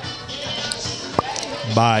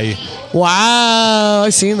 Bye. Wow, I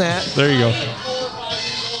seen that. There you go.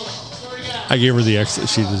 I gave her the X that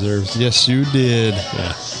she deserves. Yes, you did.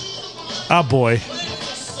 Yeah. Oh, boy.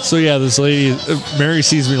 So yeah, this lady, Mary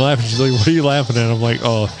sees me laughing. She's like, "What are you laughing at?" I'm like,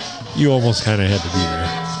 "Oh, you almost kind of had to be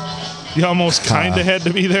there." You almost kind of had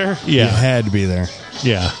to be there. You Yeah, had to be there.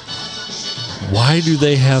 yeah. Why do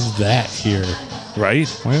they have that here? Right?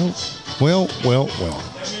 Well.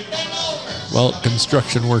 Well,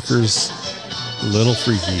 construction workers, little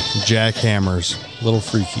freaky, Jackhammers. little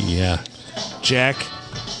freaky. Yeah. Jack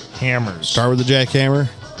hammers. Start with the jackhammer,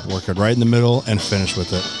 work it right in the middle, and finish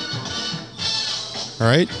with it. All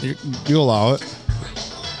right, you allow it.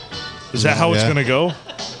 Is that how it's Yeah. going to go?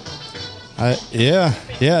 Yeah,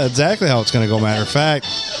 exactly how it's going to go. Matter of fact,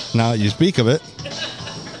 now that you speak of it,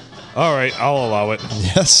 All right, I'll allow it.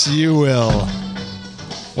 yes, you will.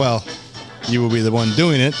 Well, you will be the one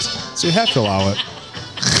doing it, so you have to allow it.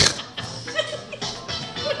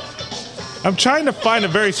 I'm trying to find a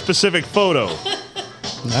very specific photo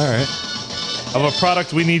All right. of a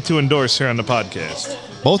product we need to endorse here on the podcast.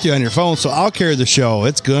 Both of you on your phone, so I'll carry the show.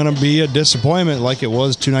 It's going to be a disappointment like it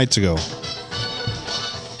was 2 nights ago.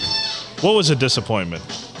 What was a disappointment?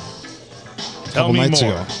 Tell Couple me nights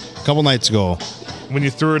more. ago. Couple nights ago. When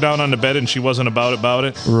you threw her down on the bed and she wasn't about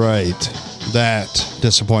it? Right. That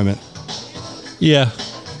disappointment. Yeah.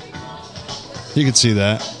 You can see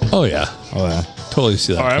that. Oh yeah. Oh, yeah. Totally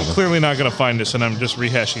see that. All right, I'm coming. clearly not going to find this, and I'm just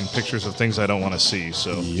rehashing pictures of things I don't want to see.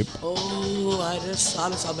 So Yep. Oh, I just saw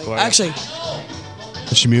something. What? Actually,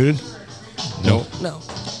 Is she muted? Nope. no.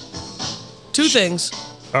 2 things,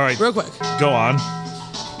 all right, real quick. go on.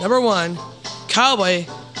 Number 1, Cowboy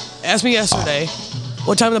asked me yesterday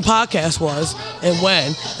what time the podcast was and when.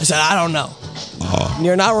 I said, I don't know.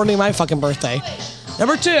 You're not ruining my fucking birthday.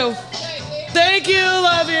 Number 2, Thank you.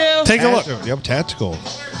 Love you. Take a look. Yep, tactical.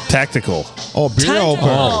 Tactical. Oh, beer Tactical.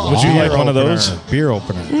 opener. Would you Beer like one of opener. those? Beer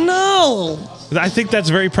opener. No. I think that's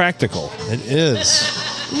very practical. It is.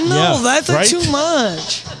 No, that's right? too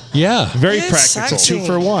much. Yeah. Very It is practical. sexy. 2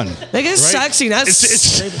 for 1. Make it sexy.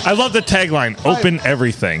 That's It's, I love the tagline. Open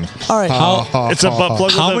everything. all right. It's a plug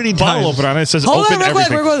with How a many bottle times- opener on it. It says Hold open on, real quick,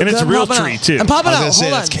 everything. real quick. And it's I'm real popping tree, out. too. I'm popping I out. was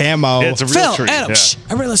going Hold to say, on. it's camo. It's a real Phil, tree. Adam, Yeah. shh,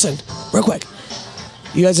 everybody listen, real quick.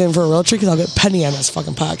 You guys in for a real treat? Because I'll get Penny on this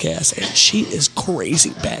fucking podcast, and she is crazy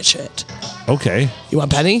batshit. Okay. You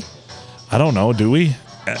want Penny? I don't know. Do we?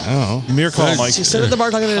 Oh. Mere call, Mike. She's sitting at the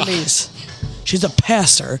bar talking to her niece. She's a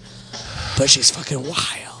pastor, but she's fucking wild.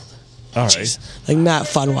 All right. She's like not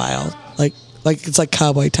fun wild. Like it's like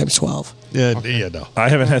cowboy times 12. Yeah, no. I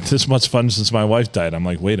haven't had this much fun since my wife died. I'm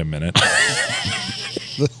like, wait a minute.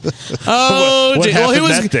 Oh, What gee, happened he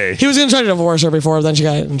was that day? he was gonna try to divorce her before, then she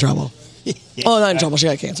got in trouble. Oh, not in trouble. She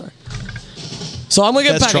got cancer. So I'm gonna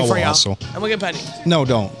get That's Penny for trouble y'all. also. I'm gonna get Penny. No,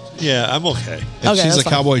 don't. Yeah, I'm okay. If Okay, she's that's a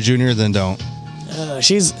fine. Cowboy Junior, then don't.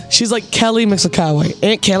 She's like Kelly mixed with cowboy.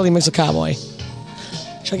 Aunt Kelly mixed with cowboy.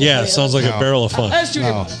 Should I get Yeah, Penny? sounds like a barrel of fun. That's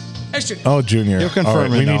Junior. No. That's Junior. Oh, Junior. You'll confirm All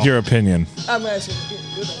right, it we now. need your opinion. I'm gonna ask you. Here,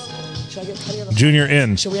 do this. Should I get Penny on the Junior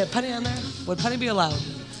in. Should we have Penny on there? Would Penny be allowed?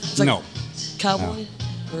 It's like No. Cowboy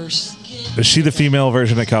versus. Is she the female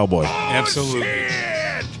version of Cowboy? Absolutely.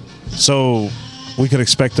 So we could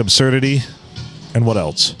expect absurdity. And what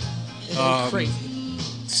else? Crazy.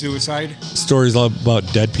 Suicide? Stories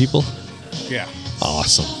about dead people. Yeah.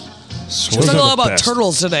 Awesome. We're Those talking are a the lot about best.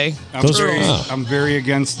 turtles today. I'm very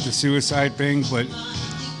against the suicide thing, but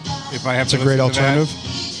if I have It's a to great listen to that,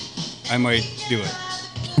 alternative. I might do it.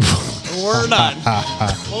 We're done.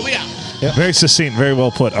 We'll be out. Very succinct. Very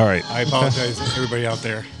well put. All right. I apologize to everybody out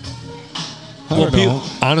there. Well,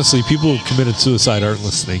 honestly, people who committed suicide aren't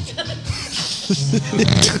listening.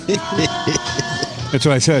 That's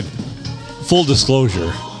what I said. Full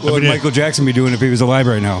disclosure. What would Michael Jackson be doing if he was alive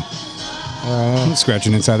right now?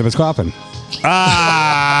 Scratching inside of his coffin.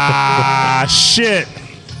 Ah, shit.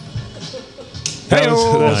 Hey,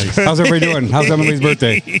 Nice. how's everybody doing? How's Emily's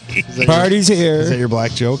birthday? Party's Is that here. your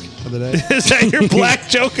black joke of the day? Is that your black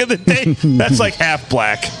joke of the day? That's like half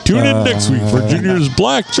black. Tune in next week for Junior's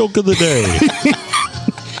Black Joke of the Day.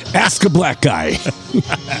 Ask a black guy.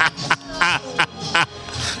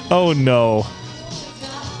 Oh, no.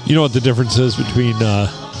 You know what the difference is between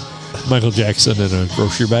Michael Jackson and a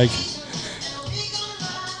grocery bag?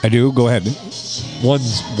 I do. Go ahead.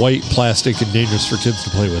 One's white, plastic, and dangerous for kids to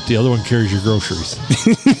play with. The other one carries your groceries.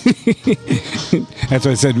 That's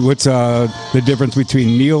what I said. What's the difference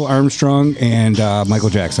between Neil Armstrong and Michael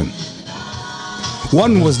Jackson?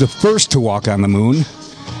 One was the first to walk on the moon,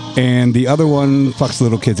 and the other one fucks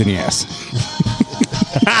little kids in the ass.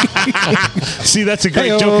 See, that's a great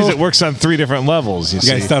Hey-o. joke because it works on 3 different levels. You You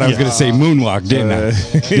guys see. thought I was going to say moonwalk, didn't I?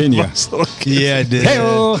 Didn't you? Yeah, I did.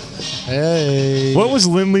 Hey-o. Hey. What was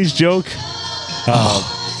Lindley's joke?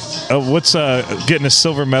 What's getting a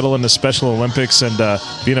silver medal in the Special Olympics and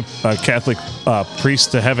being a Catholic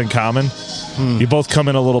priest to have in common? You both come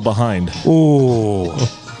in a little behind. Ooh.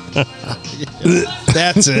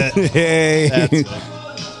 That's it. Hey. That's it.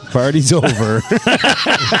 Party's over.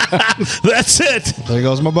 That's it. There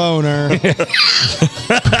goes my boner.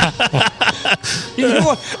 You know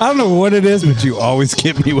what? I don't know what it is, but you always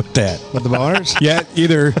get me with that. With the boners? Yeah,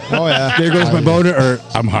 either Oh, yeah. there goes my boner or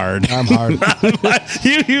I'm hard. I'm hard.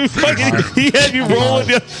 you fucking, he had you rolling.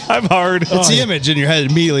 I'm hard. It's the image in your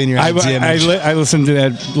head, immediately in your head. It's the image. I listened to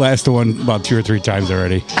that last one about 2 or 3 times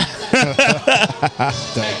already.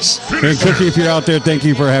 Thanks. And Cookie, if you're out there, thank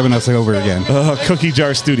you for having us over again. Cookie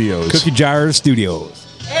Jar Studios. Cookie Jar Studios.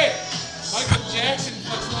 Hey, Michael Jackson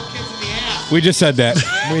fucks little kids in the ass. We just said that.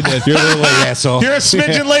 We did. You're a little late, asshole. You're a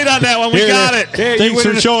smidgen late on that one. We Here, got it. Hey, you Thanks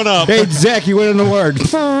win for showing up. Hey, Zach, you win an award.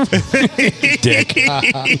 Dick.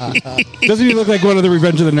 Doesn't he look like one of the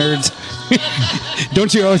Revenge of the Nerds?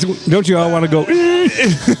 Don't you all want to go?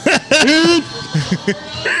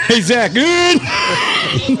 Hey, Zach.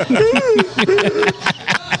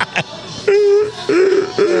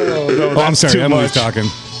 I'm sorry. too Emily's much. talking.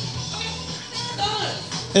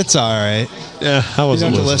 It's all right. Yeah, I You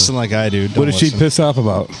wasn't don't have to listening. listen like I do. Don't What is she listen. pissed off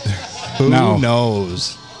about? Who No.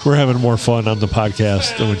 knows? We're having more fun on the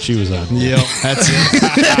podcast than when she was on. Yep, that's it.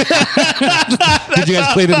 Did you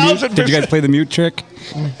guys play the mute? Did you guys play the mute trick?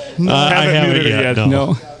 I Haven't haven't muted her yet. yet.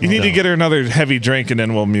 No. No. You need to get her another heavy drink and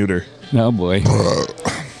then we'll mute her. No, boy.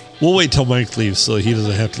 We'll wait till Mike leaves so he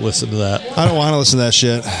doesn't have to listen to that. I don't want to listen to that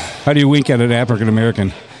shit. How do you wink at an African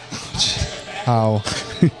American? How?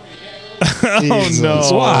 Oh, no.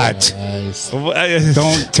 What? Nice.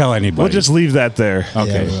 Don't tell anybody. We'll just leave that there.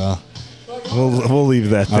 Okay. Yeah, we will. We'll leave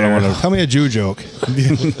that I there. don't want to. Tell me a Jew joke.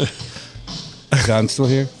 John's still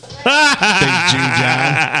here? Big Jew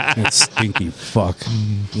John. That stinky fuck.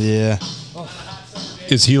 Yeah.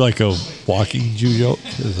 Is he like a walking Jew joke?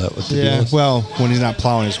 Is that what the deal Yeah. is? Well, when he's not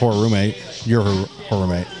plowing his whore roommate, your whore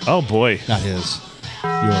roommate, Oh boy. not his.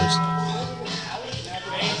 Yours.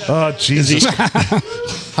 Oh Jesus.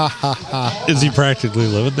 Is he practically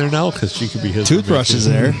living there now? Because she could be his Toothbrush is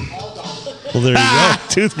there. Well, there you go.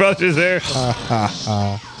 Toothbrush is there.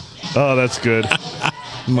 Oh, that's good.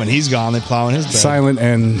 When he's gone, they plow in his bed. Silent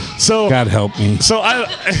and So God help me. So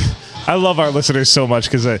I love our listeners so much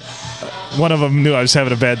because one of them knew I was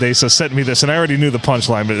having a bad day, so sent me this, and I already knew the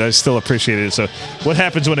punchline, but I still appreciated it. So, what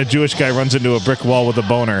happens when a Jewish guy runs into a brick wall with a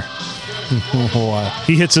boner? What?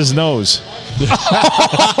 He hits his nose.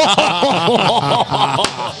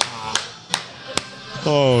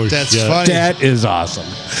 Oh, That's shit. funny. That is awesome.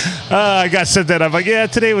 I got sent that. I'm like, yeah,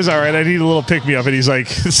 today was all right. I need a little pick me up, and he's like,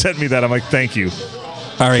 sent me that. I'm like, thank you.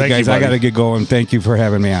 All right, Thank guys, you, I buddy. got to get going. Thank you for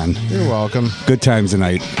having me on. You're welcome. Good times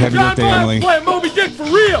tonight. Happy birthday, Emily. Play Moby Dick for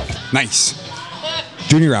real. Nice.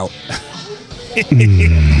 Junior out.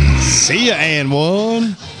 See ya, and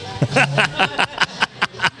one.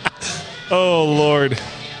 Oh Lord.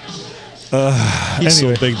 He's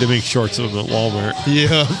Anyway. so big to make shorts of him at Walmart.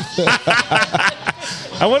 Yeah.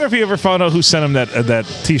 I wonder if he ever found out who sent him that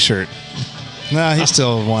T-shirt. Nah, he's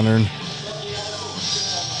still wondering.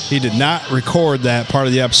 He did not record that part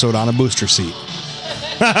of the episode on a booster seat.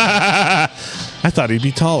 I thought he'd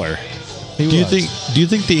be taller. He Do you was.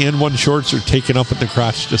 think the N1 shorts are taken up at the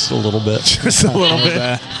crotch just a little bit? Just a little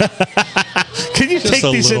bit. Can you Just take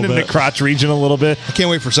a these little into the bit. crotch region a little bit? I can't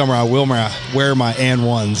wait for summer. I will wear my and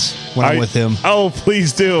ones when I'm with him. Oh,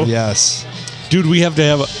 please do. Yes. Dude, we have to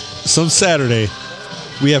have some Saturday.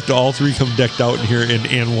 We have to all three come decked out in here in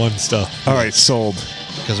N1 stuff. All right, sold.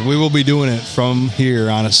 Because we will be doing it from here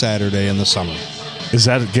on a Saturday in the summer. Is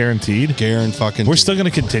that guaranteed? Garen fucking. We're still going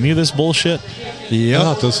to continue this bullshit? I Yep.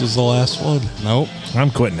 thought this was the last one. Nope.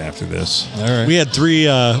 I'm quitting after this. All right. We had three.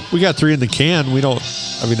 We got three in the can. We don't.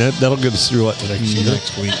 I mean, that'll get us through what the next year.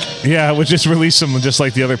 next week. Yeah, we'll just release them just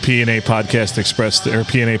like the other P&A Podcast Express or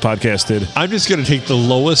P&A Podcast did. I'm just going to take the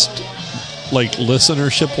lowest, like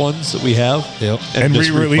listenership ones that we have, Yep. And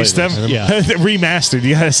just re-release replay them? Yeah, Remastered.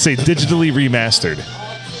 You got to say digitally remastered.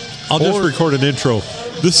 I'll just record an intro.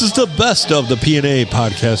 This is the best of the P&A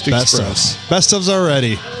Podcast Best Express. ofs. Best ofs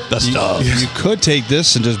already. Best you, ofs. You could take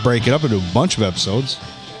this and just break it up into a bunch of episodes.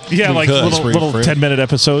 Yeah, We like could. little Free. 10-minute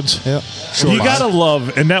episodes. Yep. You gotta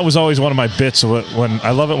love, and that was always one of my bits. When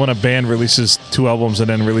I love it when a band releases 2 albums and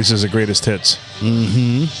then releases a greatest hits.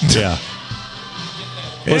 Yeah,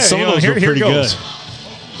 but some you of know, those here were it pretty goes. good.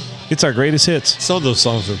 It's our greatest hits. Some of those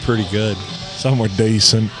songs were pretty good. Some were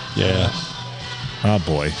decent. Yeah, Oh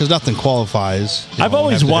boy. Because nothing qualifies. You I've know,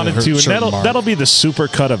 always have hit wanted a to, and certain mark. that'll be the super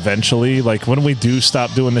cut eventually. Like when we do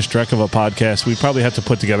stop doing this dreck of a podcast, we probably have to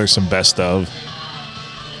put together some best of.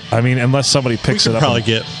 I mean, unless somebody we picks could it up. probably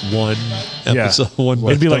get one episode. One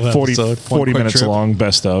It'd be like best of 40, episode. 40 quick minutes trip. long,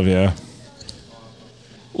 best of, yeah.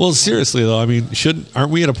 Well, seriously though, I mean,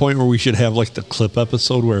 aren't we at a point where we should have like the clip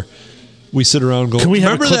episode where we sit around and go, Can we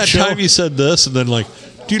have a remember clip that show? time you said this, and then like,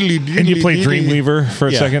 And you play Dreamweaver for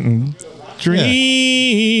a Yeah. second. And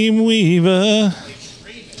Dreamweaver.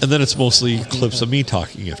 and then it's mostly clips of me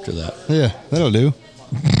talking after that. Yeah, that'll do.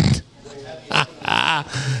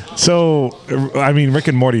 So, I mean, Rick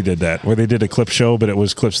and Morty did that, where they did a clip show, but it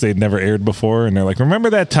was clips they'd never aired before, and they're like, "Remember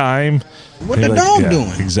that time?" What the dog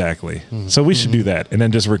doing? Exactly. So we should do that, and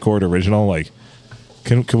then just record original. Like,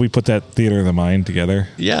 can we put that Theater of the Mind together?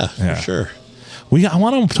 Yeah, Yeah. for sure. I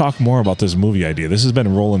want to talk more about this movie idea. This has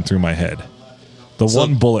been rolling through my head. The So-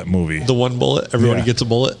 one bullet movie. The one bullet, everybody Yeah. gets a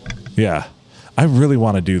bullet. Yeah, I really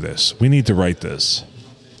want to do this. We need to write this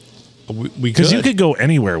We because you could go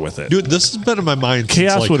anywhere with it. dude. This has been in my mind.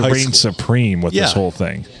 Chaos since, like, would high reign school. supreme with this Yeah. whole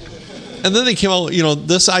thing. And then they came out. You know,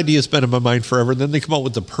 this idea has been in my mind forever. Then they come out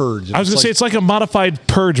with the Purge. and I was going to say it's like a modified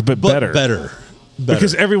Purge, but better. better.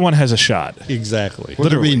 Because everyone has a shot. Exactly.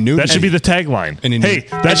 Would there be Literally. nudity? That should be the tagline. Any Hey,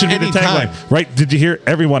 nude- that should be the anytime. tagline. Right? Did you hear?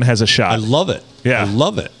 Everyone has a shot. I love it. Yeah. I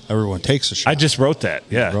love it. Everyone takes a shot. I just wrote that.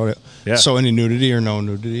 Yeah. wrote it. Yeah. So any nudity or no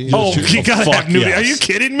nudity? Oh, Shoot. you gotta Fuck have nudity. yes. Are you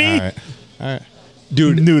kidding me? All right. All right.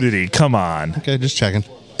 Dude, Nudity. Come on. Okay, just checking.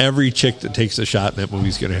 every chick that takes a shot in that movie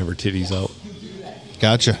is going to have her titties out.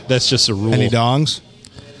 Gotcha. That's just a rule. Any dongs?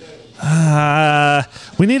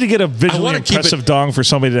 We need to get a I visually wanna keep impressive it- dong for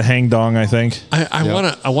somebody to hang dong, I think. I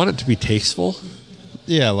Yeah. want it to be tasteful.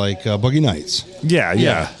 Yeah, like Boogie Nights.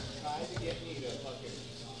 Yeah.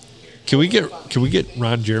 Can we get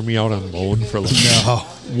Ron Jeremy out on loan for like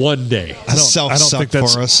one day? I don't think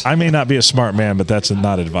that's. for us. I may not be a smart man, but that's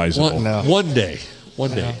not advisable. One day.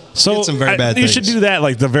 So Did some very bad you things. should do that,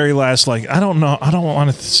 like the very last. Like I don't know. I don't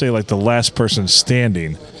want to say like the last person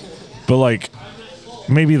standing, but like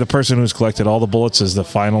maybe the person who's collected all the bullets is the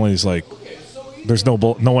final. He's like, there's no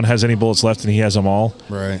one has any bullets left, and he has them all.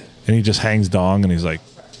 Right. And he just hangs dong, and he's like,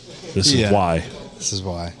 this is why. This is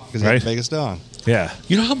why. Because Right? he's the biggest dog. Yeah.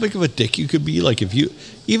 You know how big of a dick you could be? Like if you,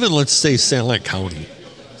 even let's say Sand Lake County,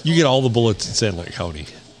 you get all the bullets in Sand Lake County.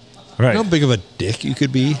 Right. You know how big of a dick you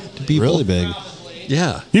could be to people? Really big.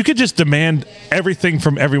 Yeah. You could just demand everything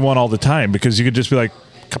from everyone all the time because you could just be like,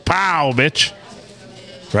 kapow, bitch.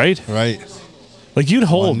 Right? Right. Like you'd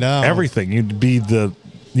hold down. everything. You'd be the,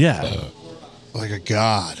 Like a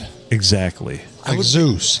god. exactly. Like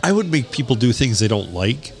Zeus. I would make people do things they don't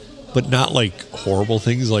like, but not like horrible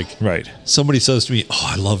things. Like Right. somebody says to me, "Oh,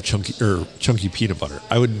 I love chunky peanut butter."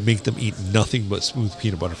 I would make them eat nothing but smooth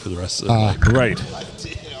peanut butter for the rest of their life. Right.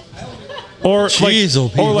 Or Jeez,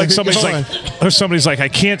 like, OP, or like look at somebody's like, I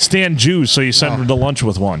can't stand Jews, so you send them to lunch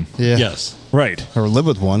with one. Yeah. Yes. Right. Or live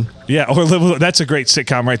with one. Yeah. Or live with, that's a great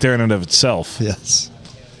sitcom right there in and of itself. Yes.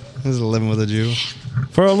 This is living with a Jew.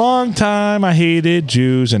 For a long time, I hated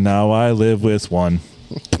Jews, and now I live with one.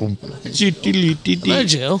 I'm not a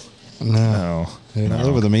Jew. No. I don't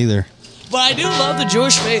live with them either. But I do love the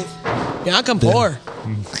Jewish faith. Yom Kippur.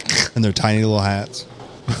 And their tiny little hats.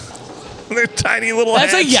 They're tiny little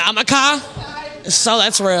That's a hats. yarmulke. So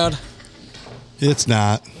that's rude. It's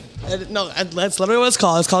not. No, that's literally what it's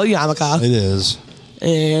called. It's called a yarmulke. It is.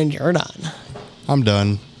 And you're done. I'm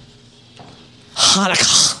done.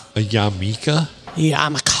 Hanukkah. A yarmulke?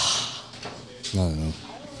 Yarmulke. I don't know.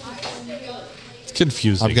 It's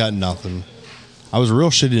confusing. I've got nothing. I was real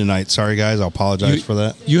shitty tonight. Sorry, guys. I apologize for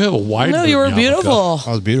that. You have a wide. No, you were yarmulke. beautiful.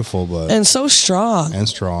 I was beautiful, but And so strong. and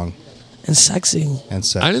strong And sexy. and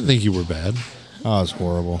sexy. I didn't think you were bad. Oh, it's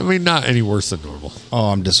horrible. I mean, not any worse than normal. Oh,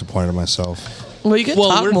 I'm disappointed in myself. Well, you can Well,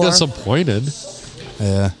 talk we're more. disappointed.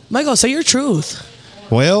 Yeah. Michael, say your truth.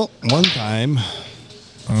 Well, one time,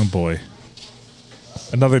 Oh boy.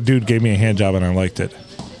 Another dude gave me a hand job and I liked it.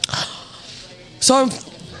 So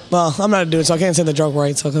I'm not a dude, so I can't say the joke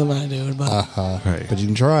right, so I'm not a dude. But Right. but you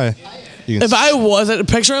can try. You can if I wasn't,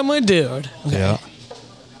 picture I'm a dude. Okay. yeah.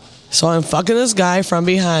 So I'm fucking this guy from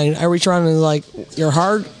behind. I reach around and like, you're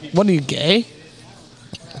hard. What are you, gay?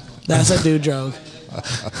 That's a dude joke.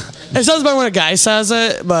 It sounds better when a guy says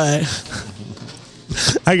it, but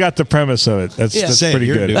I got the premise of it. That's, Yeah. that's Say it, pretty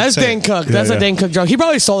you're a good. dude. that's Say Dane it. Cook. Yeah, That's yeah. a Dane Cook joke. He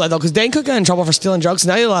probably stole that though, because Dane Cook got in trouble for stealing jokes.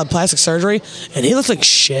 Now he had a lot of plastic surgery, and he looks like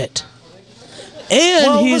shit. And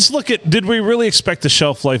Well, he's let's look at. Did we really expect the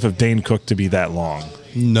shelf life of Dane Cook to be that long?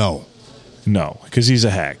 No. No, because he's a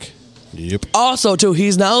hack. Yep. also too.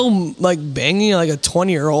 He's now like banging like a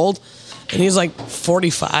 20-year-old, and he's like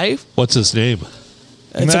 45. What's his name?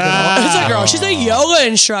 It's a girl. It's a girl. She's a yoga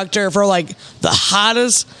instructor for like the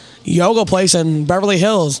hottest yoga place in Beverly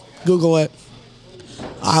Hills. Google it.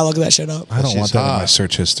 I look that shit up. I don't She's want that in my hot.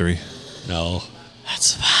 search history. No.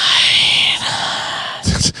 That's fine.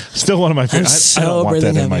 Still one of my favorites. I so don't want that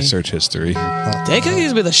breathing in my heavy. search history. Dane Cook used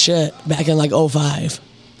to be the shit back in like 05.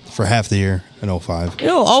 For half the year in 05. You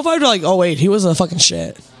know, 05 to like 08. He was a fucking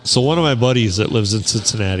shit. So one of my buddies that lives in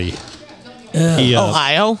Cincinnati. He,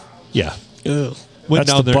 Ohio. Yeah. Ew. Went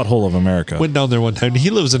That's down the there. butthole of America. Went down there one time. He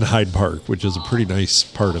lives in Hyde Park, which is a pretty nice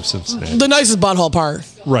part of Cincinnati. The nicest butthole part.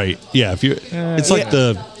 Right. Yeah. If you, it's like yeah.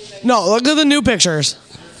 the. No, look at the new pictures.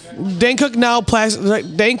 Dane Cook now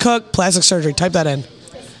Dane Cook plastic surgery. Type that in.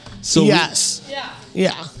 So yes.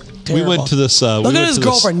 Yeah. we went to this. Look at his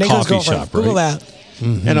girlfriend. Dane Cook's coffee girlfriend. shop, Google right? that.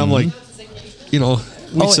 And I'm like, you know,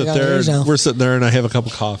 we Oh, sit yeah, there. there's And now. we're sitting there, and I have a cup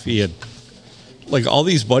of coffee, and like all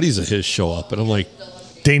these buddies of his show up, and I'm like,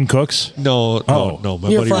 Dane Cooks. no, Oh. my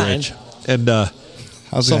Your buddy friend. Rich, and I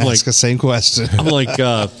was So going I'm to ask the same question. I'm like,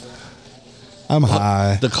 I'm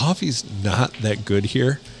high. the coffee's not that good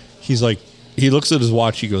here. He's like, he looks at his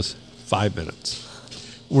watch. He goes, 5 minutes.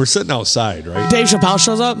 We're sitting outside, right? Dave Chappelle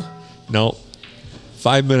shows up. No.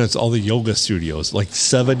 5 minutes, all the yoga studios, like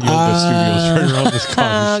 7 yoga studios right around this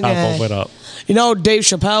coffee okay. shop open up. You know, Dave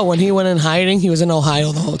Chappelle, when he went in hiding, he was in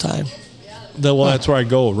Ohio the whole time. Well, that's where I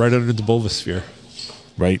go, right under the Bovosphere.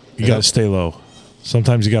 Right. You got to stay low.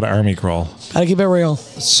 Sometimes you got to army crawl. Gotta keep it real.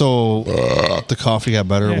 So the coffee got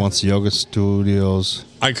better once the yoga studios.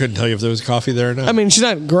 I couldn't tell you if there was coffee there or not. I mean, she's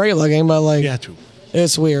not great looking, but like, too.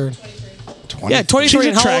 it's weird. 20. Yeah, 23. She's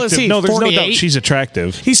And how old is attractive. he? No, there's 48? no doubt she's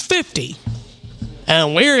attractive. He's 50.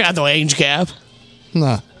 And we got the age gap.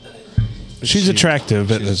 Nah. She's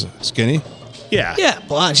attractive. Skinny? Yeah. Yeah,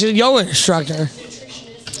 blonde. She's a yoga instructor.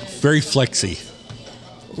 Very flexy.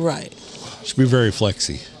 Right. Should be very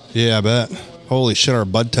flexy. Yeah, I bet. Holy shit, our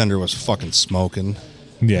bud tender was fucking smoking.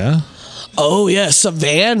 Yeah. Oh yeah,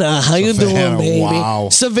 Savannah. How you doing, Savannah, baby? wow.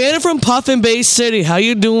 Savannah from Puffin Bay City. How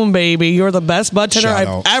you doing, baby? You're the best bud tender Shout I've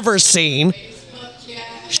out. ever seen.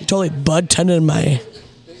 She totally bud tended my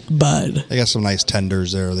bud. They got some nice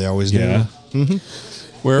tenders there. They always do. Yeah.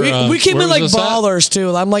 Where We came where in was like this at? ballers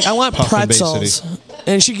too. I'm like, I want Puffin Bay pretzels, City.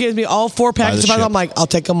 and she gives me all 4 By packets the of pretzels. ship. I'm like, I'll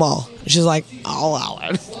take them all. She's like, I'll allow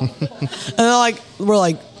it. And they're like, we're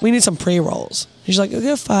like, we need some pre rolls. She's like, I'll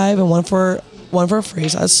get 5 and one for free.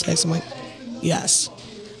 So that's 6. I'm like, yes.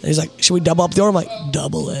 And he's like, should we double up the order? I'm like,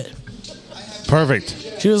 double it.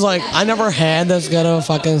 Perfect. She was like, I never had this good of a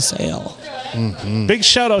fucking sale. Big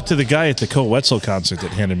shout out to the guy at the Co Wetzel concert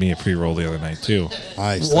that handed me a pre-roll the other night too.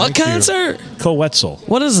 Nice. What Thank you. concert? Co Wetzel.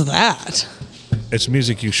 What is that? It's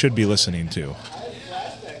music you should be listening to.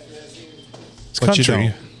 It's But you country,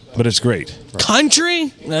 don't. but it's great.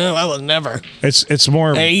 Country? No, I would never. It's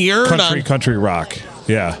more Hey, you're country rock.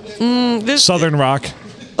 Yeah. This, Southern rock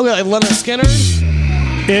okay, like Leonard Skinner?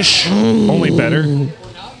 ish, only better.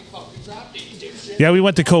 Yeah, we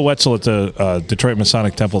went to Co Wetzel at the Detroit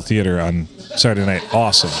Masonic Temple Theater on Saturday night.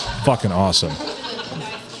 Awesome. Fucking awesome.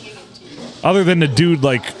 Other than the dude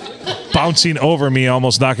like bouncing over me,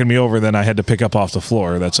 almost knocking me over, then I had to pick up off the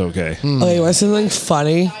floor. That's okay. Okay, you want something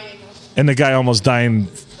funny? And the guy almost dying,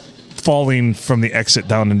 falling from the exit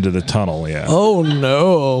down into the tunnel. Yeah. Oh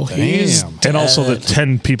no, he's Damn. And also the dead.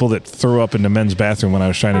 10 people that threw up in the men's bathroom when I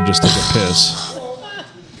was trying to just take a piss.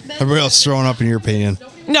 Everybody else throwing up in your opinion.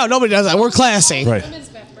 No, nobody does that. We're classy. Right. Women's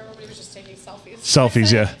bathroom, everybody was just taking selfies.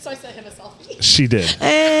 Selfies, yeah. So I sent him a selfie. She did.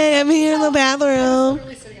 Hey, I'm here in the bathroom.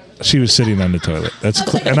 Really sitting on the She was sitting on the toilet.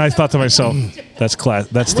 And I thought to myself, that's class.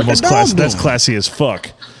 That's the most at class. dog That's doing. classy as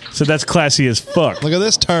fuck. So that's classy as fuck. Look at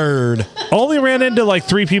this turd. Only ran into like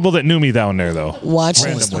 3 people that knew me down there though. Watch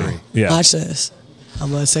this. Randomly. Yeah. Watch this.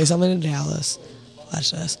 I'm gonna say something to Dallas.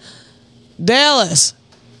 Watch this. Dallas.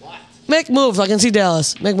 Make moves. I can see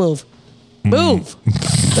Dallas. Make move. Move.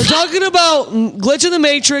 They're talking about Glitch in the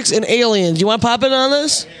Matrix and aliens. You want to pop in on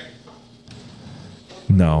this?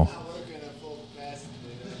 No.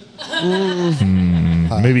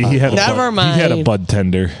 Maybe he had a Never bud, he had a mind. bud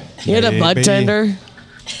tender. You had a bud Maybe. tender.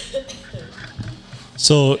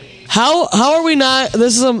 So How are we not?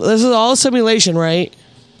 This is all a simulation, right?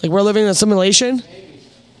 Like we're living in a simulation,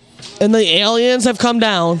 and the aliens have come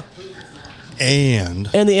down, And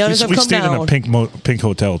and the aliens have We come stayed down. in a pink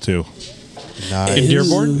hotel too. nice. in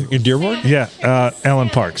Dearborn? In Dearborn? Yeah, Allen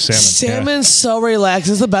Park, salmon. Salmon's so relaxed.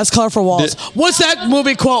 It's the best color for walls. What's that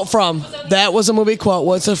movie quote from? That was a movie quote.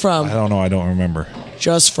 What's it Yeah. I from? don't know. I don't remember.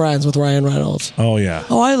 Just Friends with Ryan Reynolds. Oh yeah.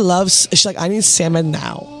 Oh, I love. She's like, I need salmon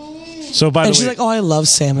now, So by and the she's way, like, oh, I love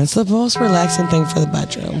salmon. It's the most relaxing thing for the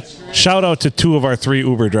bedroom. shout out to 2 of our 3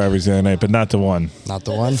 Uber drivers the other night, but not the one. Not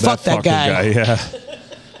the one. Fuck that Fucking guy. Yeah.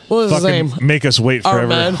 What was his Fucking name? make us wait Our forever.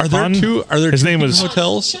 man. Are there Fun? two? Are there His two name was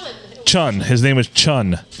hotels? Chun. His name was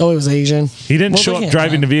Chun. Oh, he was Asian. He didn't Well, show we up can't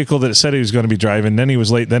driving tell. the vehicle that it said he was going to be driving. Then he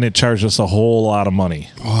was late. Then it charged us a whole lot of money.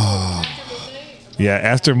 Yeah,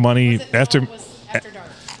 after money, after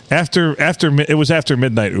it was after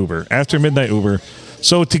midnight Uber. After midnight Uber.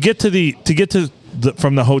 So to get to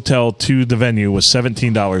from the hotel to the venue was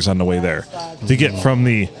 $17 on the way there. To get from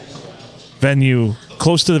the venue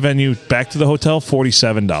close to the venue back to the hotel,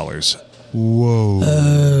 $47.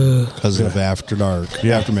 Whoa. Because of after dark.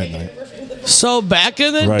 Yeah. After midnight. So back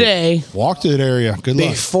in the Right. day, Walk to that area. Good luck.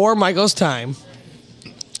 before Michael's time,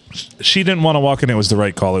 She didn't want to walk in. It was the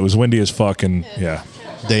right call. It was windy as fuck, and yeah,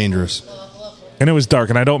 Dangerous. and it was dark.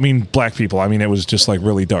 And I don't mean black people. I mean it was just like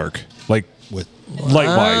really dark, like With light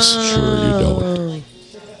wise. Sure, you don't.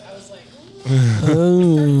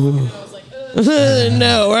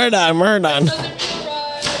 no, we're done. We're done.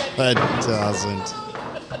 that doesn't.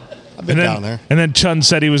 I've been And down then, there. and then Chun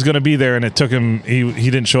said he was going to be there, and it took him. He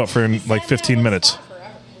didn't show up for like 15 minutes.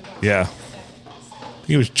 Yeah,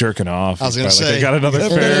 he was jerking off. I was He's gonna probably say. like, I got another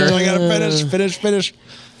Finish, fare. I gotta finish.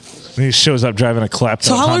 And he shows up driving a clapped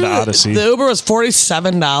So out how Honda much? Odyssey, The Uber was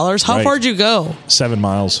 $47. How Right. far'd you go? 7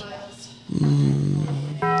 miles.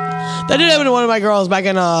 That did happen to one of my girls back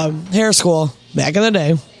in hair school back in the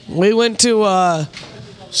day. We went to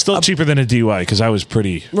Still cheaper than a DUI because I was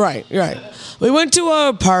pretty. right. We went to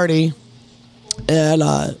a party at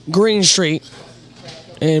Green Street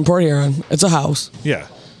in Port Huron. It's a house. Yeah,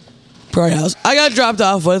 Prairie House. I got dropped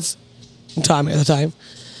off with Tommy at the time,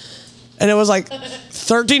 and it was like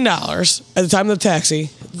 $13 at the time of the taxi.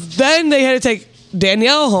 Then they had to take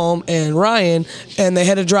Danielle home and Ryan, and they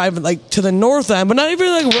had to drive like to the north end, but not even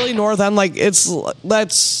like really north end. Like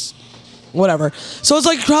that's whatever. So it's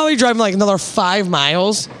like probably driving like another 5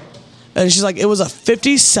 miles. And she's like, it was a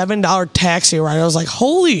 $57 taxi ride. I was like,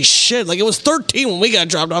 holy shit. Like, it was 13 when we got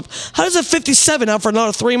dropped off. How does it 57 out for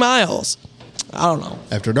another 3 miles? I don't know.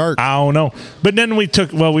 After dark. I don't know. But then we were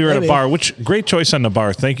at a Maybe. bar, which great choice on the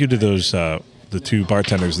bar. Thank you to those, the 2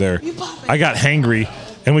 bartenders there. I got hangry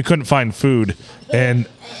and we couldn't find food. And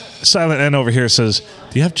Silent N over here says,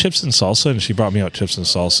 do you have chips and salsa? And she brought me out chips and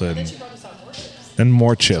salsa and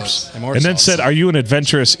more chips. And then said, are you an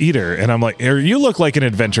adventurous eater? And I'm like, you look like an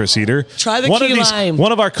adventurous eater. Try the key lime.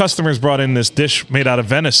 One of our customers brought in this dish made out of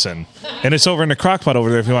venison. And it's over in the crock pot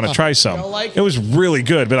over there if you want to try some. like it was really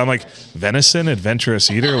good. But I'm like, venison,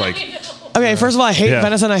 adventurous eater? Like, Okay, first of all, I hate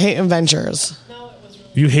venison. I hate adventures.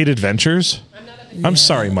 you hate adventures? I'm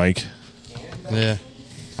sorry, Mike. Yeah.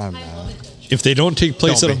 I'm not. If they don't take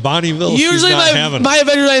place Don't at a be. Bonneville, Usually she's not having my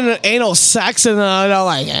adventures ain't anal sex and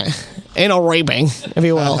anal raping, if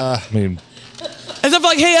you will. I mean, Except for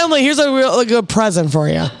like, hey, Emily, here's a good present for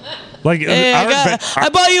you. like, Hey, I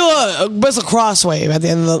bought you a missile crosswave at the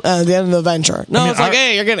end of the adventure. No, it's like,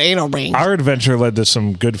 hey, you're getting anal raped. our adventure led to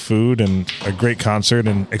some good food and a great concert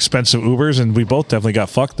and expensive Ubers, and we both definitely got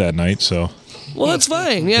fucked that night. So Well, that's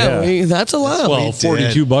fine. Yeah. That's allowed. well,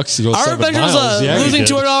 $42 to go Our 7 adventure miles. was Yeah, we losing did.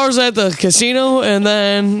 $200 at the casino, and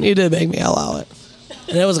then he did make me allow it.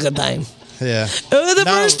 And it was a good time. Yeah.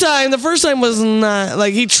 The first time was not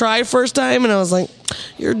like he tried first time, and I was like,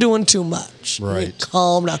 "You're doing too much. Right.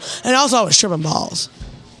 Calm down." And also, I was tripping balls.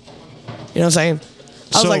 You know what I'm saying?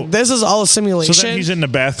 I was So- like, "This is all a simulation." then he's in the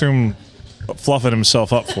bathroom fluffing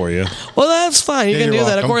himself up for you. Well, that's fine. You Yeah, can you're do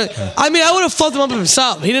that. welcome. I mean, I would have fluffed him up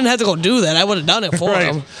himself. He didn't have to go do that. I would have done it for Right.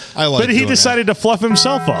 him. I like But he doing that. decided to fluff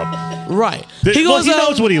himself up. Right. He goes out-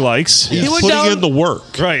 knows what he likes. He's went putting down- in the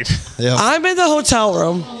work. Right. Yeah. I'm in the hotel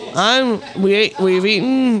room. We've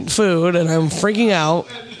eaten food, and I'm freaking out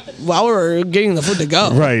while we're getting the food to go.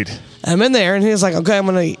 Right. I'm in there, and he's like, "Okay,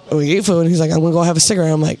 we eat food." And he's like, "I'm gonna go have a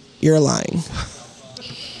cigarette." I'm like, "You're lying."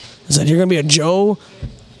 I said, "You're gonna be a Joe,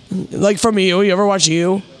 like from You. You ever watch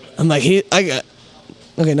You?" I'm like,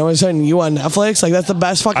 okay, nobody's saying You on Netflix. Like that's the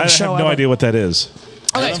best fucking I show have no ever. idea what that is.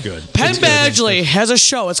 That's good. Penn Badgley has a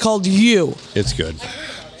show. It's called You. It's good.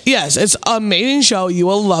 Yes, it's an amazing show. You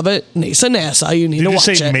will love it. NASA. You need Did to you watch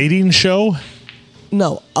say it. mating show?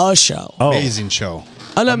 No, a show. Oh, Amazing show.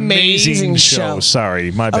 An amazing show.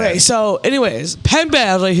 Sorry, my bad. Okay, so anyways, Penn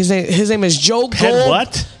Badgley, his name is Joe Penn Gold.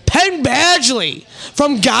 what? Penn Badgley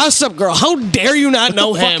from Gossip Girl. How dare you not know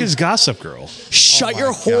What the fuck him? is Gossip Girl? Shut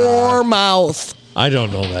your whore mouth. I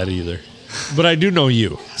don't know that either. But I do know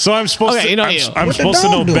you. So I'm supposed Okay, to. you know I'm, you. I'm What the supposed to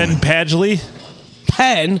know dog Ben doing? Padgley.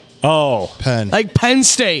 Penn, Oh, Penn. like Penn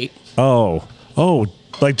State. oh,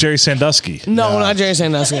 like Jerry Sandusky. No, not Jerry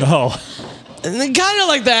Sandusky. Oh, Kind of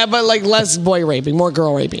like that, but like less boy raping, more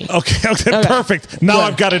girl raping. okay, Okay. perfect. Now Good.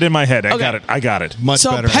 I've got it in my head. I Okay. got it. Much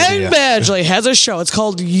So better Penn idea. Badgley has a show. It's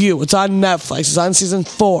called You. It's on Netflix. It's on season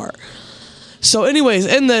 4. So, anyways,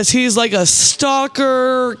 in this, he's like a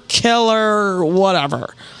stalker, killer,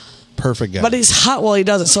 whatever. Perfect guy. But he's hot while he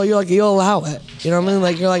does it, so you'll allow it. You know what I mean?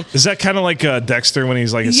 Like you're like, Is that kind of like Dexter when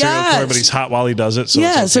he's like a serial Yes. killer, but he's hot while he does it? So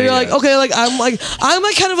yeah. it's So okay, you're like, yeah. okay, I'm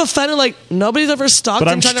like kind of offended. Like nobody's ever stalked But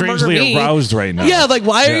him I'm trying to murder strangely me. aroused right now. Yeah. Like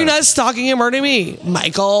why are Yeah. you not stalking and murdering me,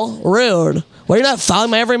 Michael? Rude. Why are you not following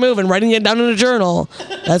my every move and writing it down in a journal?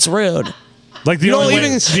 That's rude. Like the You don't only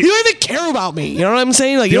even way. you don't even care about me. You know what I'm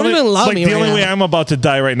saying? Like you don't even love me. The right only way now. I'm about to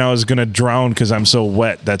die right now is gonna drown because I'm so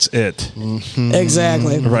wet. That's it,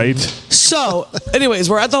 Exactly. right? So,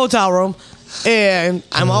 anyways, we're at the hotel room, and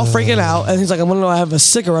I'm all freaking out. And he's like, "I'm gonna have a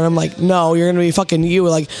cigarette." I'm like, "No, you're gonna be fucking you."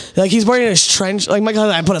 Like he's wearing his trench. Like Michael,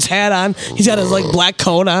 I put his hat on. He's got his like black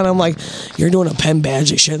coat on. I'm like, "You're doing a Penn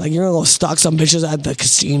Badgley shit. Like you're gonna go stalk some bitches at the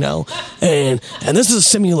casino, and this is a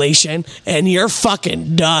simulation, and you're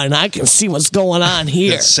fucking done. I can see what's going on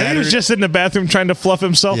here." That's And he was Saturday, just in the bathroom trying to fluff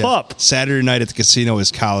himself yeah. up. Saturday night at the casino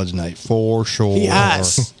is college night for sure.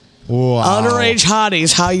 Yes. Wow. Underage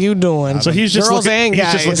hotties, how you doing? So he's just Girls looking. and He's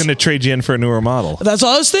guys. just looking to trade you in for a newer model. That's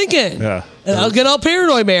what I was thinking. Yeah. And I'll get all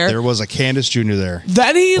paranoid, Bear. There was a Candace Jr. there.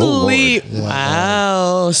 Then he Lord. leave. Yeah.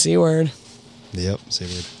 Wow, C word. Yep. Say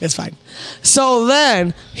weird. It's fine. So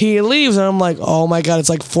then he leaves, and I'm like, oh my god, it's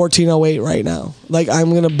like 14:08 right now. Like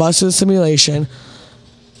I'm gonna bust the simulation.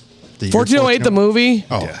 The year 14:08, the movie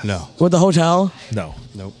Oh, Yeah. no. with the hotel. No,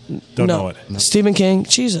 Nope. don't no. know it. Stephen King.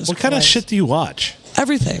 Jesus. What kind of Christ. shit do you watch?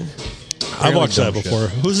 Everything. I've watched that dumb before.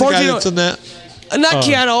 Who's the guy 14 that's in that? Not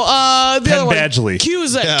Keanu. The Penn other one. Badgley.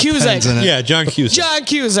 Cusack. Penn's Cusack. in it. Yeah, John Cusack. John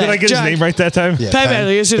Cusack. Did I get his name right that time? Yeah. Penn Penn.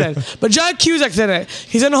 Badgley, yes, you did. But John Cusack's in it.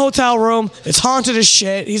 He's in a hotel room. It's haunted as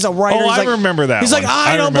shit. He's a writer. Oh, He's I remember that He's one. like,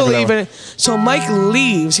 I don't remember that believe one. in it. So Mike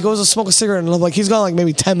leaves. He goes to smoke a cigarette, and I'm like, he's gone like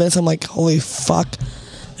maybe 10 minutes. I'm like, holy fuck,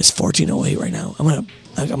 it's 14:08 right now. I'm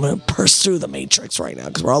gonna pursue the Matrix right now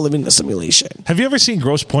because we're all living in the simulation. Have you ever seen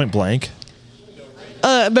Gross Point Blank?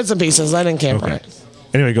 Bits and pieces. I didn't camp on it.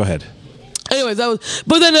 Anyway, go ahead. Anyways,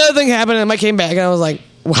 but then another thing happened, and Mike came back, and I was like,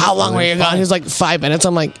 well, how long were you gone? He was like 5 minutes.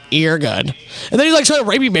 I'm like, you're good. And then he's like trying to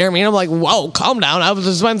rape bear me, and I'm like, whoa, calm down. I was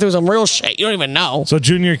just went through some real shit. You don't even know. So,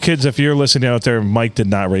 junior kids, if you're listening out there, Mike did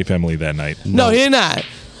not rape Emily that night. No, he did not.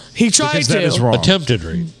 He tried Because to. that is wrong. Attempted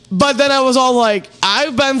rape. But then I was all like,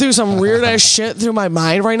 I've been through some weird ass shit through my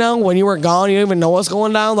mind right now. When you were gone, you didn't even know what's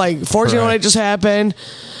going down. Like 1408 just happened.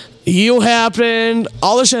 You happened.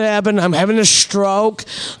 All this shit happened. I'm having a stroke.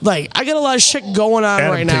 Like, I got a lot of shit going on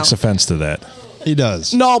Adam right now. takes offense to that. He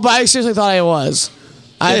does. No, but I seriously thought I was.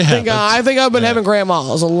 I think I've been having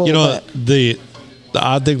grandmas a little You know, bit. the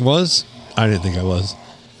odd thing was, I didn't think I was.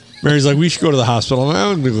 Mary's like, we should go to the hospital.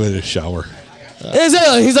 I'm going to go get a shower.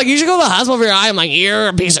 Exactly. He's like, you should go to the hospital for your eye. I'm like, you're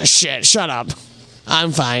a piece of shit. Shut up.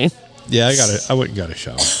 I'm fine. Yeah, I went and got a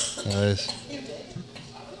shower. Nice.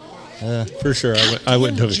 For sure. I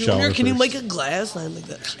went and took a shower. Junior, can you first. make a glass? I like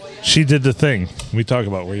that. She did the thing we talk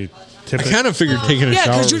about where you tip I it. kind of figured taking a Yeah, shower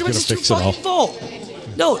because was Junior going makes to it too fix it all. fucking full.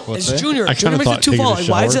 No, it's that? Junior. I Junior kinda makes it thought too taking full. a Like,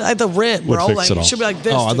 why is it shower at the rim, would bro? fix Like, it it all. should be like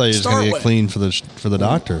this. Oh, I thought he was start going to get with. clean for the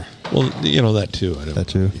doctor. Well, you know that too. I don't. That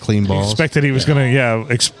too. Clean balls. Expected he was going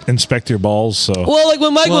to, inspect your balls. So Well, like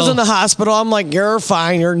when Mike was Well- in the hospital, I'm like, you're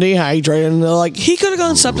fine, you're dehydrated. And they're like, he could have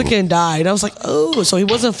gone septic and died. I was like, oh, so he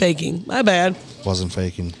wasn't faking. My bad. Wasn't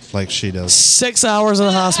faking like she does. 6 hours in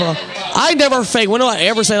the hospital. I never fake. When do I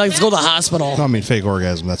ever say, like, let's go to the hospital? No, I mean fake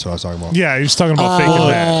orgasm. That's what I was talking about. yeah, he was talking about faking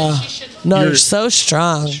that. No, you're so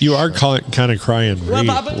strong. You are kind of crying rape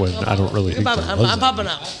popping? when I don't really think that I'm was popping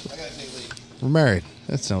up. We're married.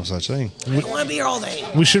 That's no such thing. I don't want to be here all day.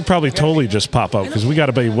 We should probably totally just pop out because we got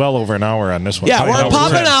to be well over an hour on this one. Yeah, Probably we're an hour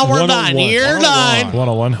popping 10. out. We're 101. done. You're done.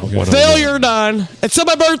 101. Okay. Phil, you're done. It's still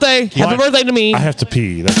my birthday. Happy birthday to me. I have to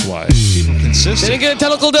pee. That's why. Didn't get a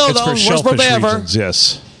tentacle It's for dildo. Worst shellfish birthday ever. reasons.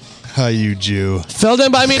 Yes. Hi, you Jew. Phil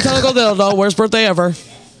didn't buy me a tentacle dildo. Worst birthday ever.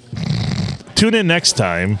 Tune in next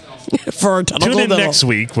time. For a tentacle Tune in dildo. next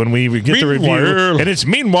week when we get the review. Meanwhile. And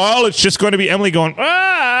it's just going to be Emily going,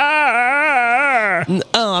 ah.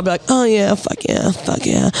 Oh, I'll be like, oh yeah, fuck yeah.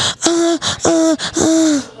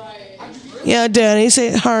 Yeah, Daddy, say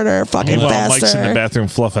it harder, fucking Meanwhile, Mike's in the faster. bathroom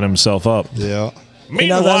fluffing himself up. Yeah. You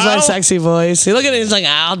know, that's my sexy voice. See, look at it. He's like,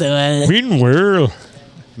 I'll do it. Meanwhile,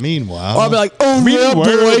 Meanwhile, Or I'll be like, oh yeah,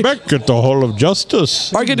 boy. back at the Hall of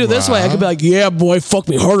Justice. Or I could do it this way. I could be like, yeah, boy, fuck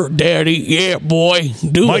me harder, Daddy. Yeah, boy,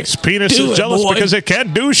 do Mike's it. penis Do is it, jealous boy. because it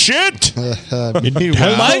can't do shit.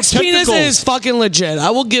 Mike's penis is fucking legit. I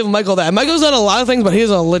will give Michael that. Michael's done a lot of things, but he has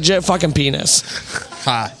a legit fucking penis.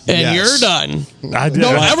 ha, And yes. you're done. I did.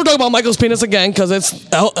 Don't ever talk about Michael's penis again because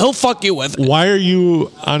he'll fuck you with it. Why are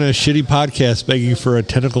you on a shitty podcast begging for a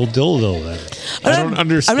tentacle dildo then? I don't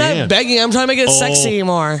understand. I'm not begging. I'm trying to make it sexy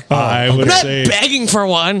more. I I'm would not say begging for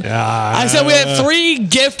one. I said we had 3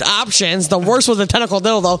 gift options. The worst was the tentacle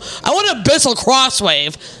dildo. I want a Bissell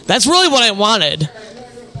Crosswave. That's really what I wanted.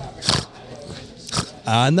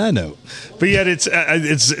 On that note, But yet it's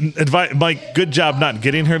Mike, good job not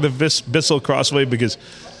getting her the Bissell Crossway because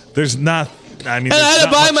there's not. I mean, And I had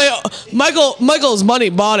to buy my. Michael's money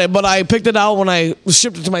bought it, but I picked it out when I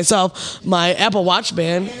shipped it to myself. My Apple Watch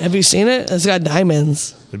band. Have you seen it? It's got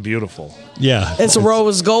diamonds. Beautiful. yeah. It's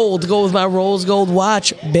rose gold to go with my rose gold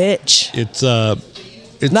watch, bitch. It's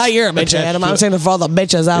Not your bitch, attached Adam. to- I'm saying it for all the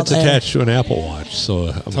bitches out It's there. attached to an Apple Watch,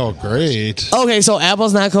 so oh great. Okay, so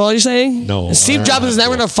Apple's not cool, you're saying? No, Steve they're Jobs not is never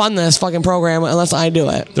cool. going to fund this fucking program unless I do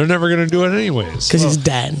it. they're never going to do it anyways. Because he's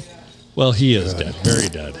dead. Well, he is dead, very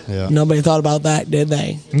dead. Yeah. Nobody thought about that, did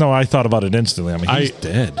they? No, I thought about it instantly. I mean, he's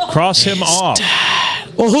dead. Cross him off.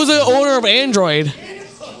 Well, who's the owner of Android?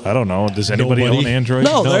 I don't know. Does anybody Nobody. own Android?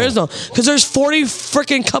 No, there is no. Because there's 40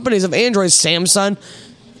 freaking companies of Androids. Samsung,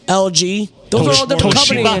 LG. Those are all different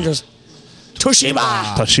company Toshiba. Androids. Toshiba.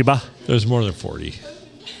 Toshiba. There's more than 40.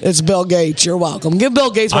 It's Bill Gates. You're welcome. Give Bill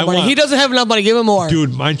Gates more I money. want- He doesn't have enough money. Give him more.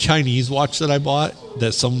 Dude, my Chinese watch that I bought,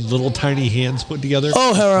 that some little tiny hands put together,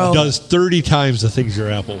 Oh, hero. does 30 times the things your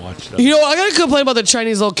Apple Watch does. You know, I gotta complain about the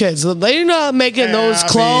Chinese little kids. They're not making those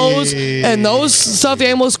clothes and those stuffed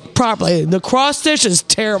animals properly. The cross stitch is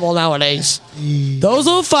terrible nowadays. Those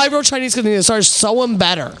little 5-year-old Chinese kids need to start sewing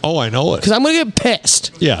better. Oh, I know it. Because I'm gonna get pissed.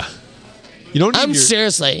 Yeah. You don't need I'm your,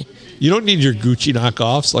 seriously. You don't need your Gucci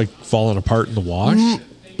knockoffs like falling apart in the wash.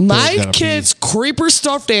 My gotta kid's creeper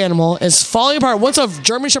stuffed animal is falling apart once a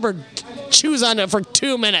German Shepherd chews on it for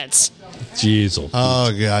 2 minutes. Jeez.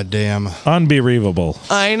 Oh, goddamn. Unbelievable.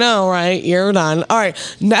 I know, right? You're done. All right.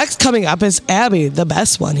 Next coming up is Abby, the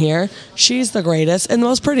best one here. She's the greatest and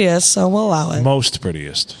most prettiest, so we'll allow it. Most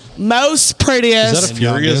prettiest. Most prettiest. Is that a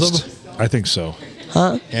Furiousism? Youngest. I think so.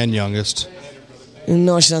 And youngest.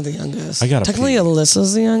 No, she's not the youngest. I gotta Technically, pee.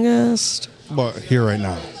 Alyssa's the youngest. But here right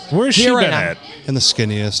now. Where's she Here right been now. at? And the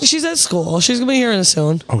skinniest. She's at school. She's going to be here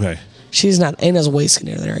soon. Okay. She's not. Anna's way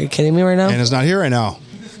skinnier than her. Are you kidding me right now? Anna's not here right now.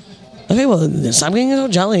 Okay, well, stop getting so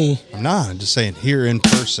jelly. I'm not. I'm just saying here in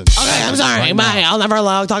person. Okay, I'm sorry. Right Bye. now. I'll never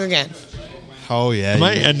allow talk again. Oh, yeah. Am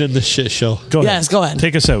I ending this shit show? Go ahead. Yes, go ahead.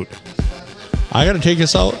 Take us out. I got to take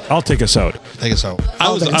us out. I'll take us out. Take us out. I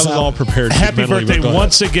was take us out. all prepared. Happy mentally, birthday but go ahead.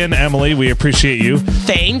 once again, Emily. We appreciate you.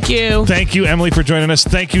 Thank you. Thank you, Emily, for joining us.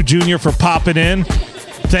 Thank you, Junior, for popping in.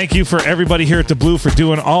 Thank you for everybody here at the Blue for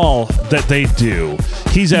doing all that they do.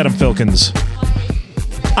 He's Adam Filkins.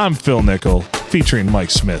 I'm Phil Nickel, featuring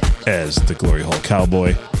Mike Smith as the Glory Hole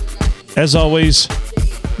Cowboy. As always,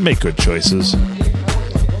 make good choices.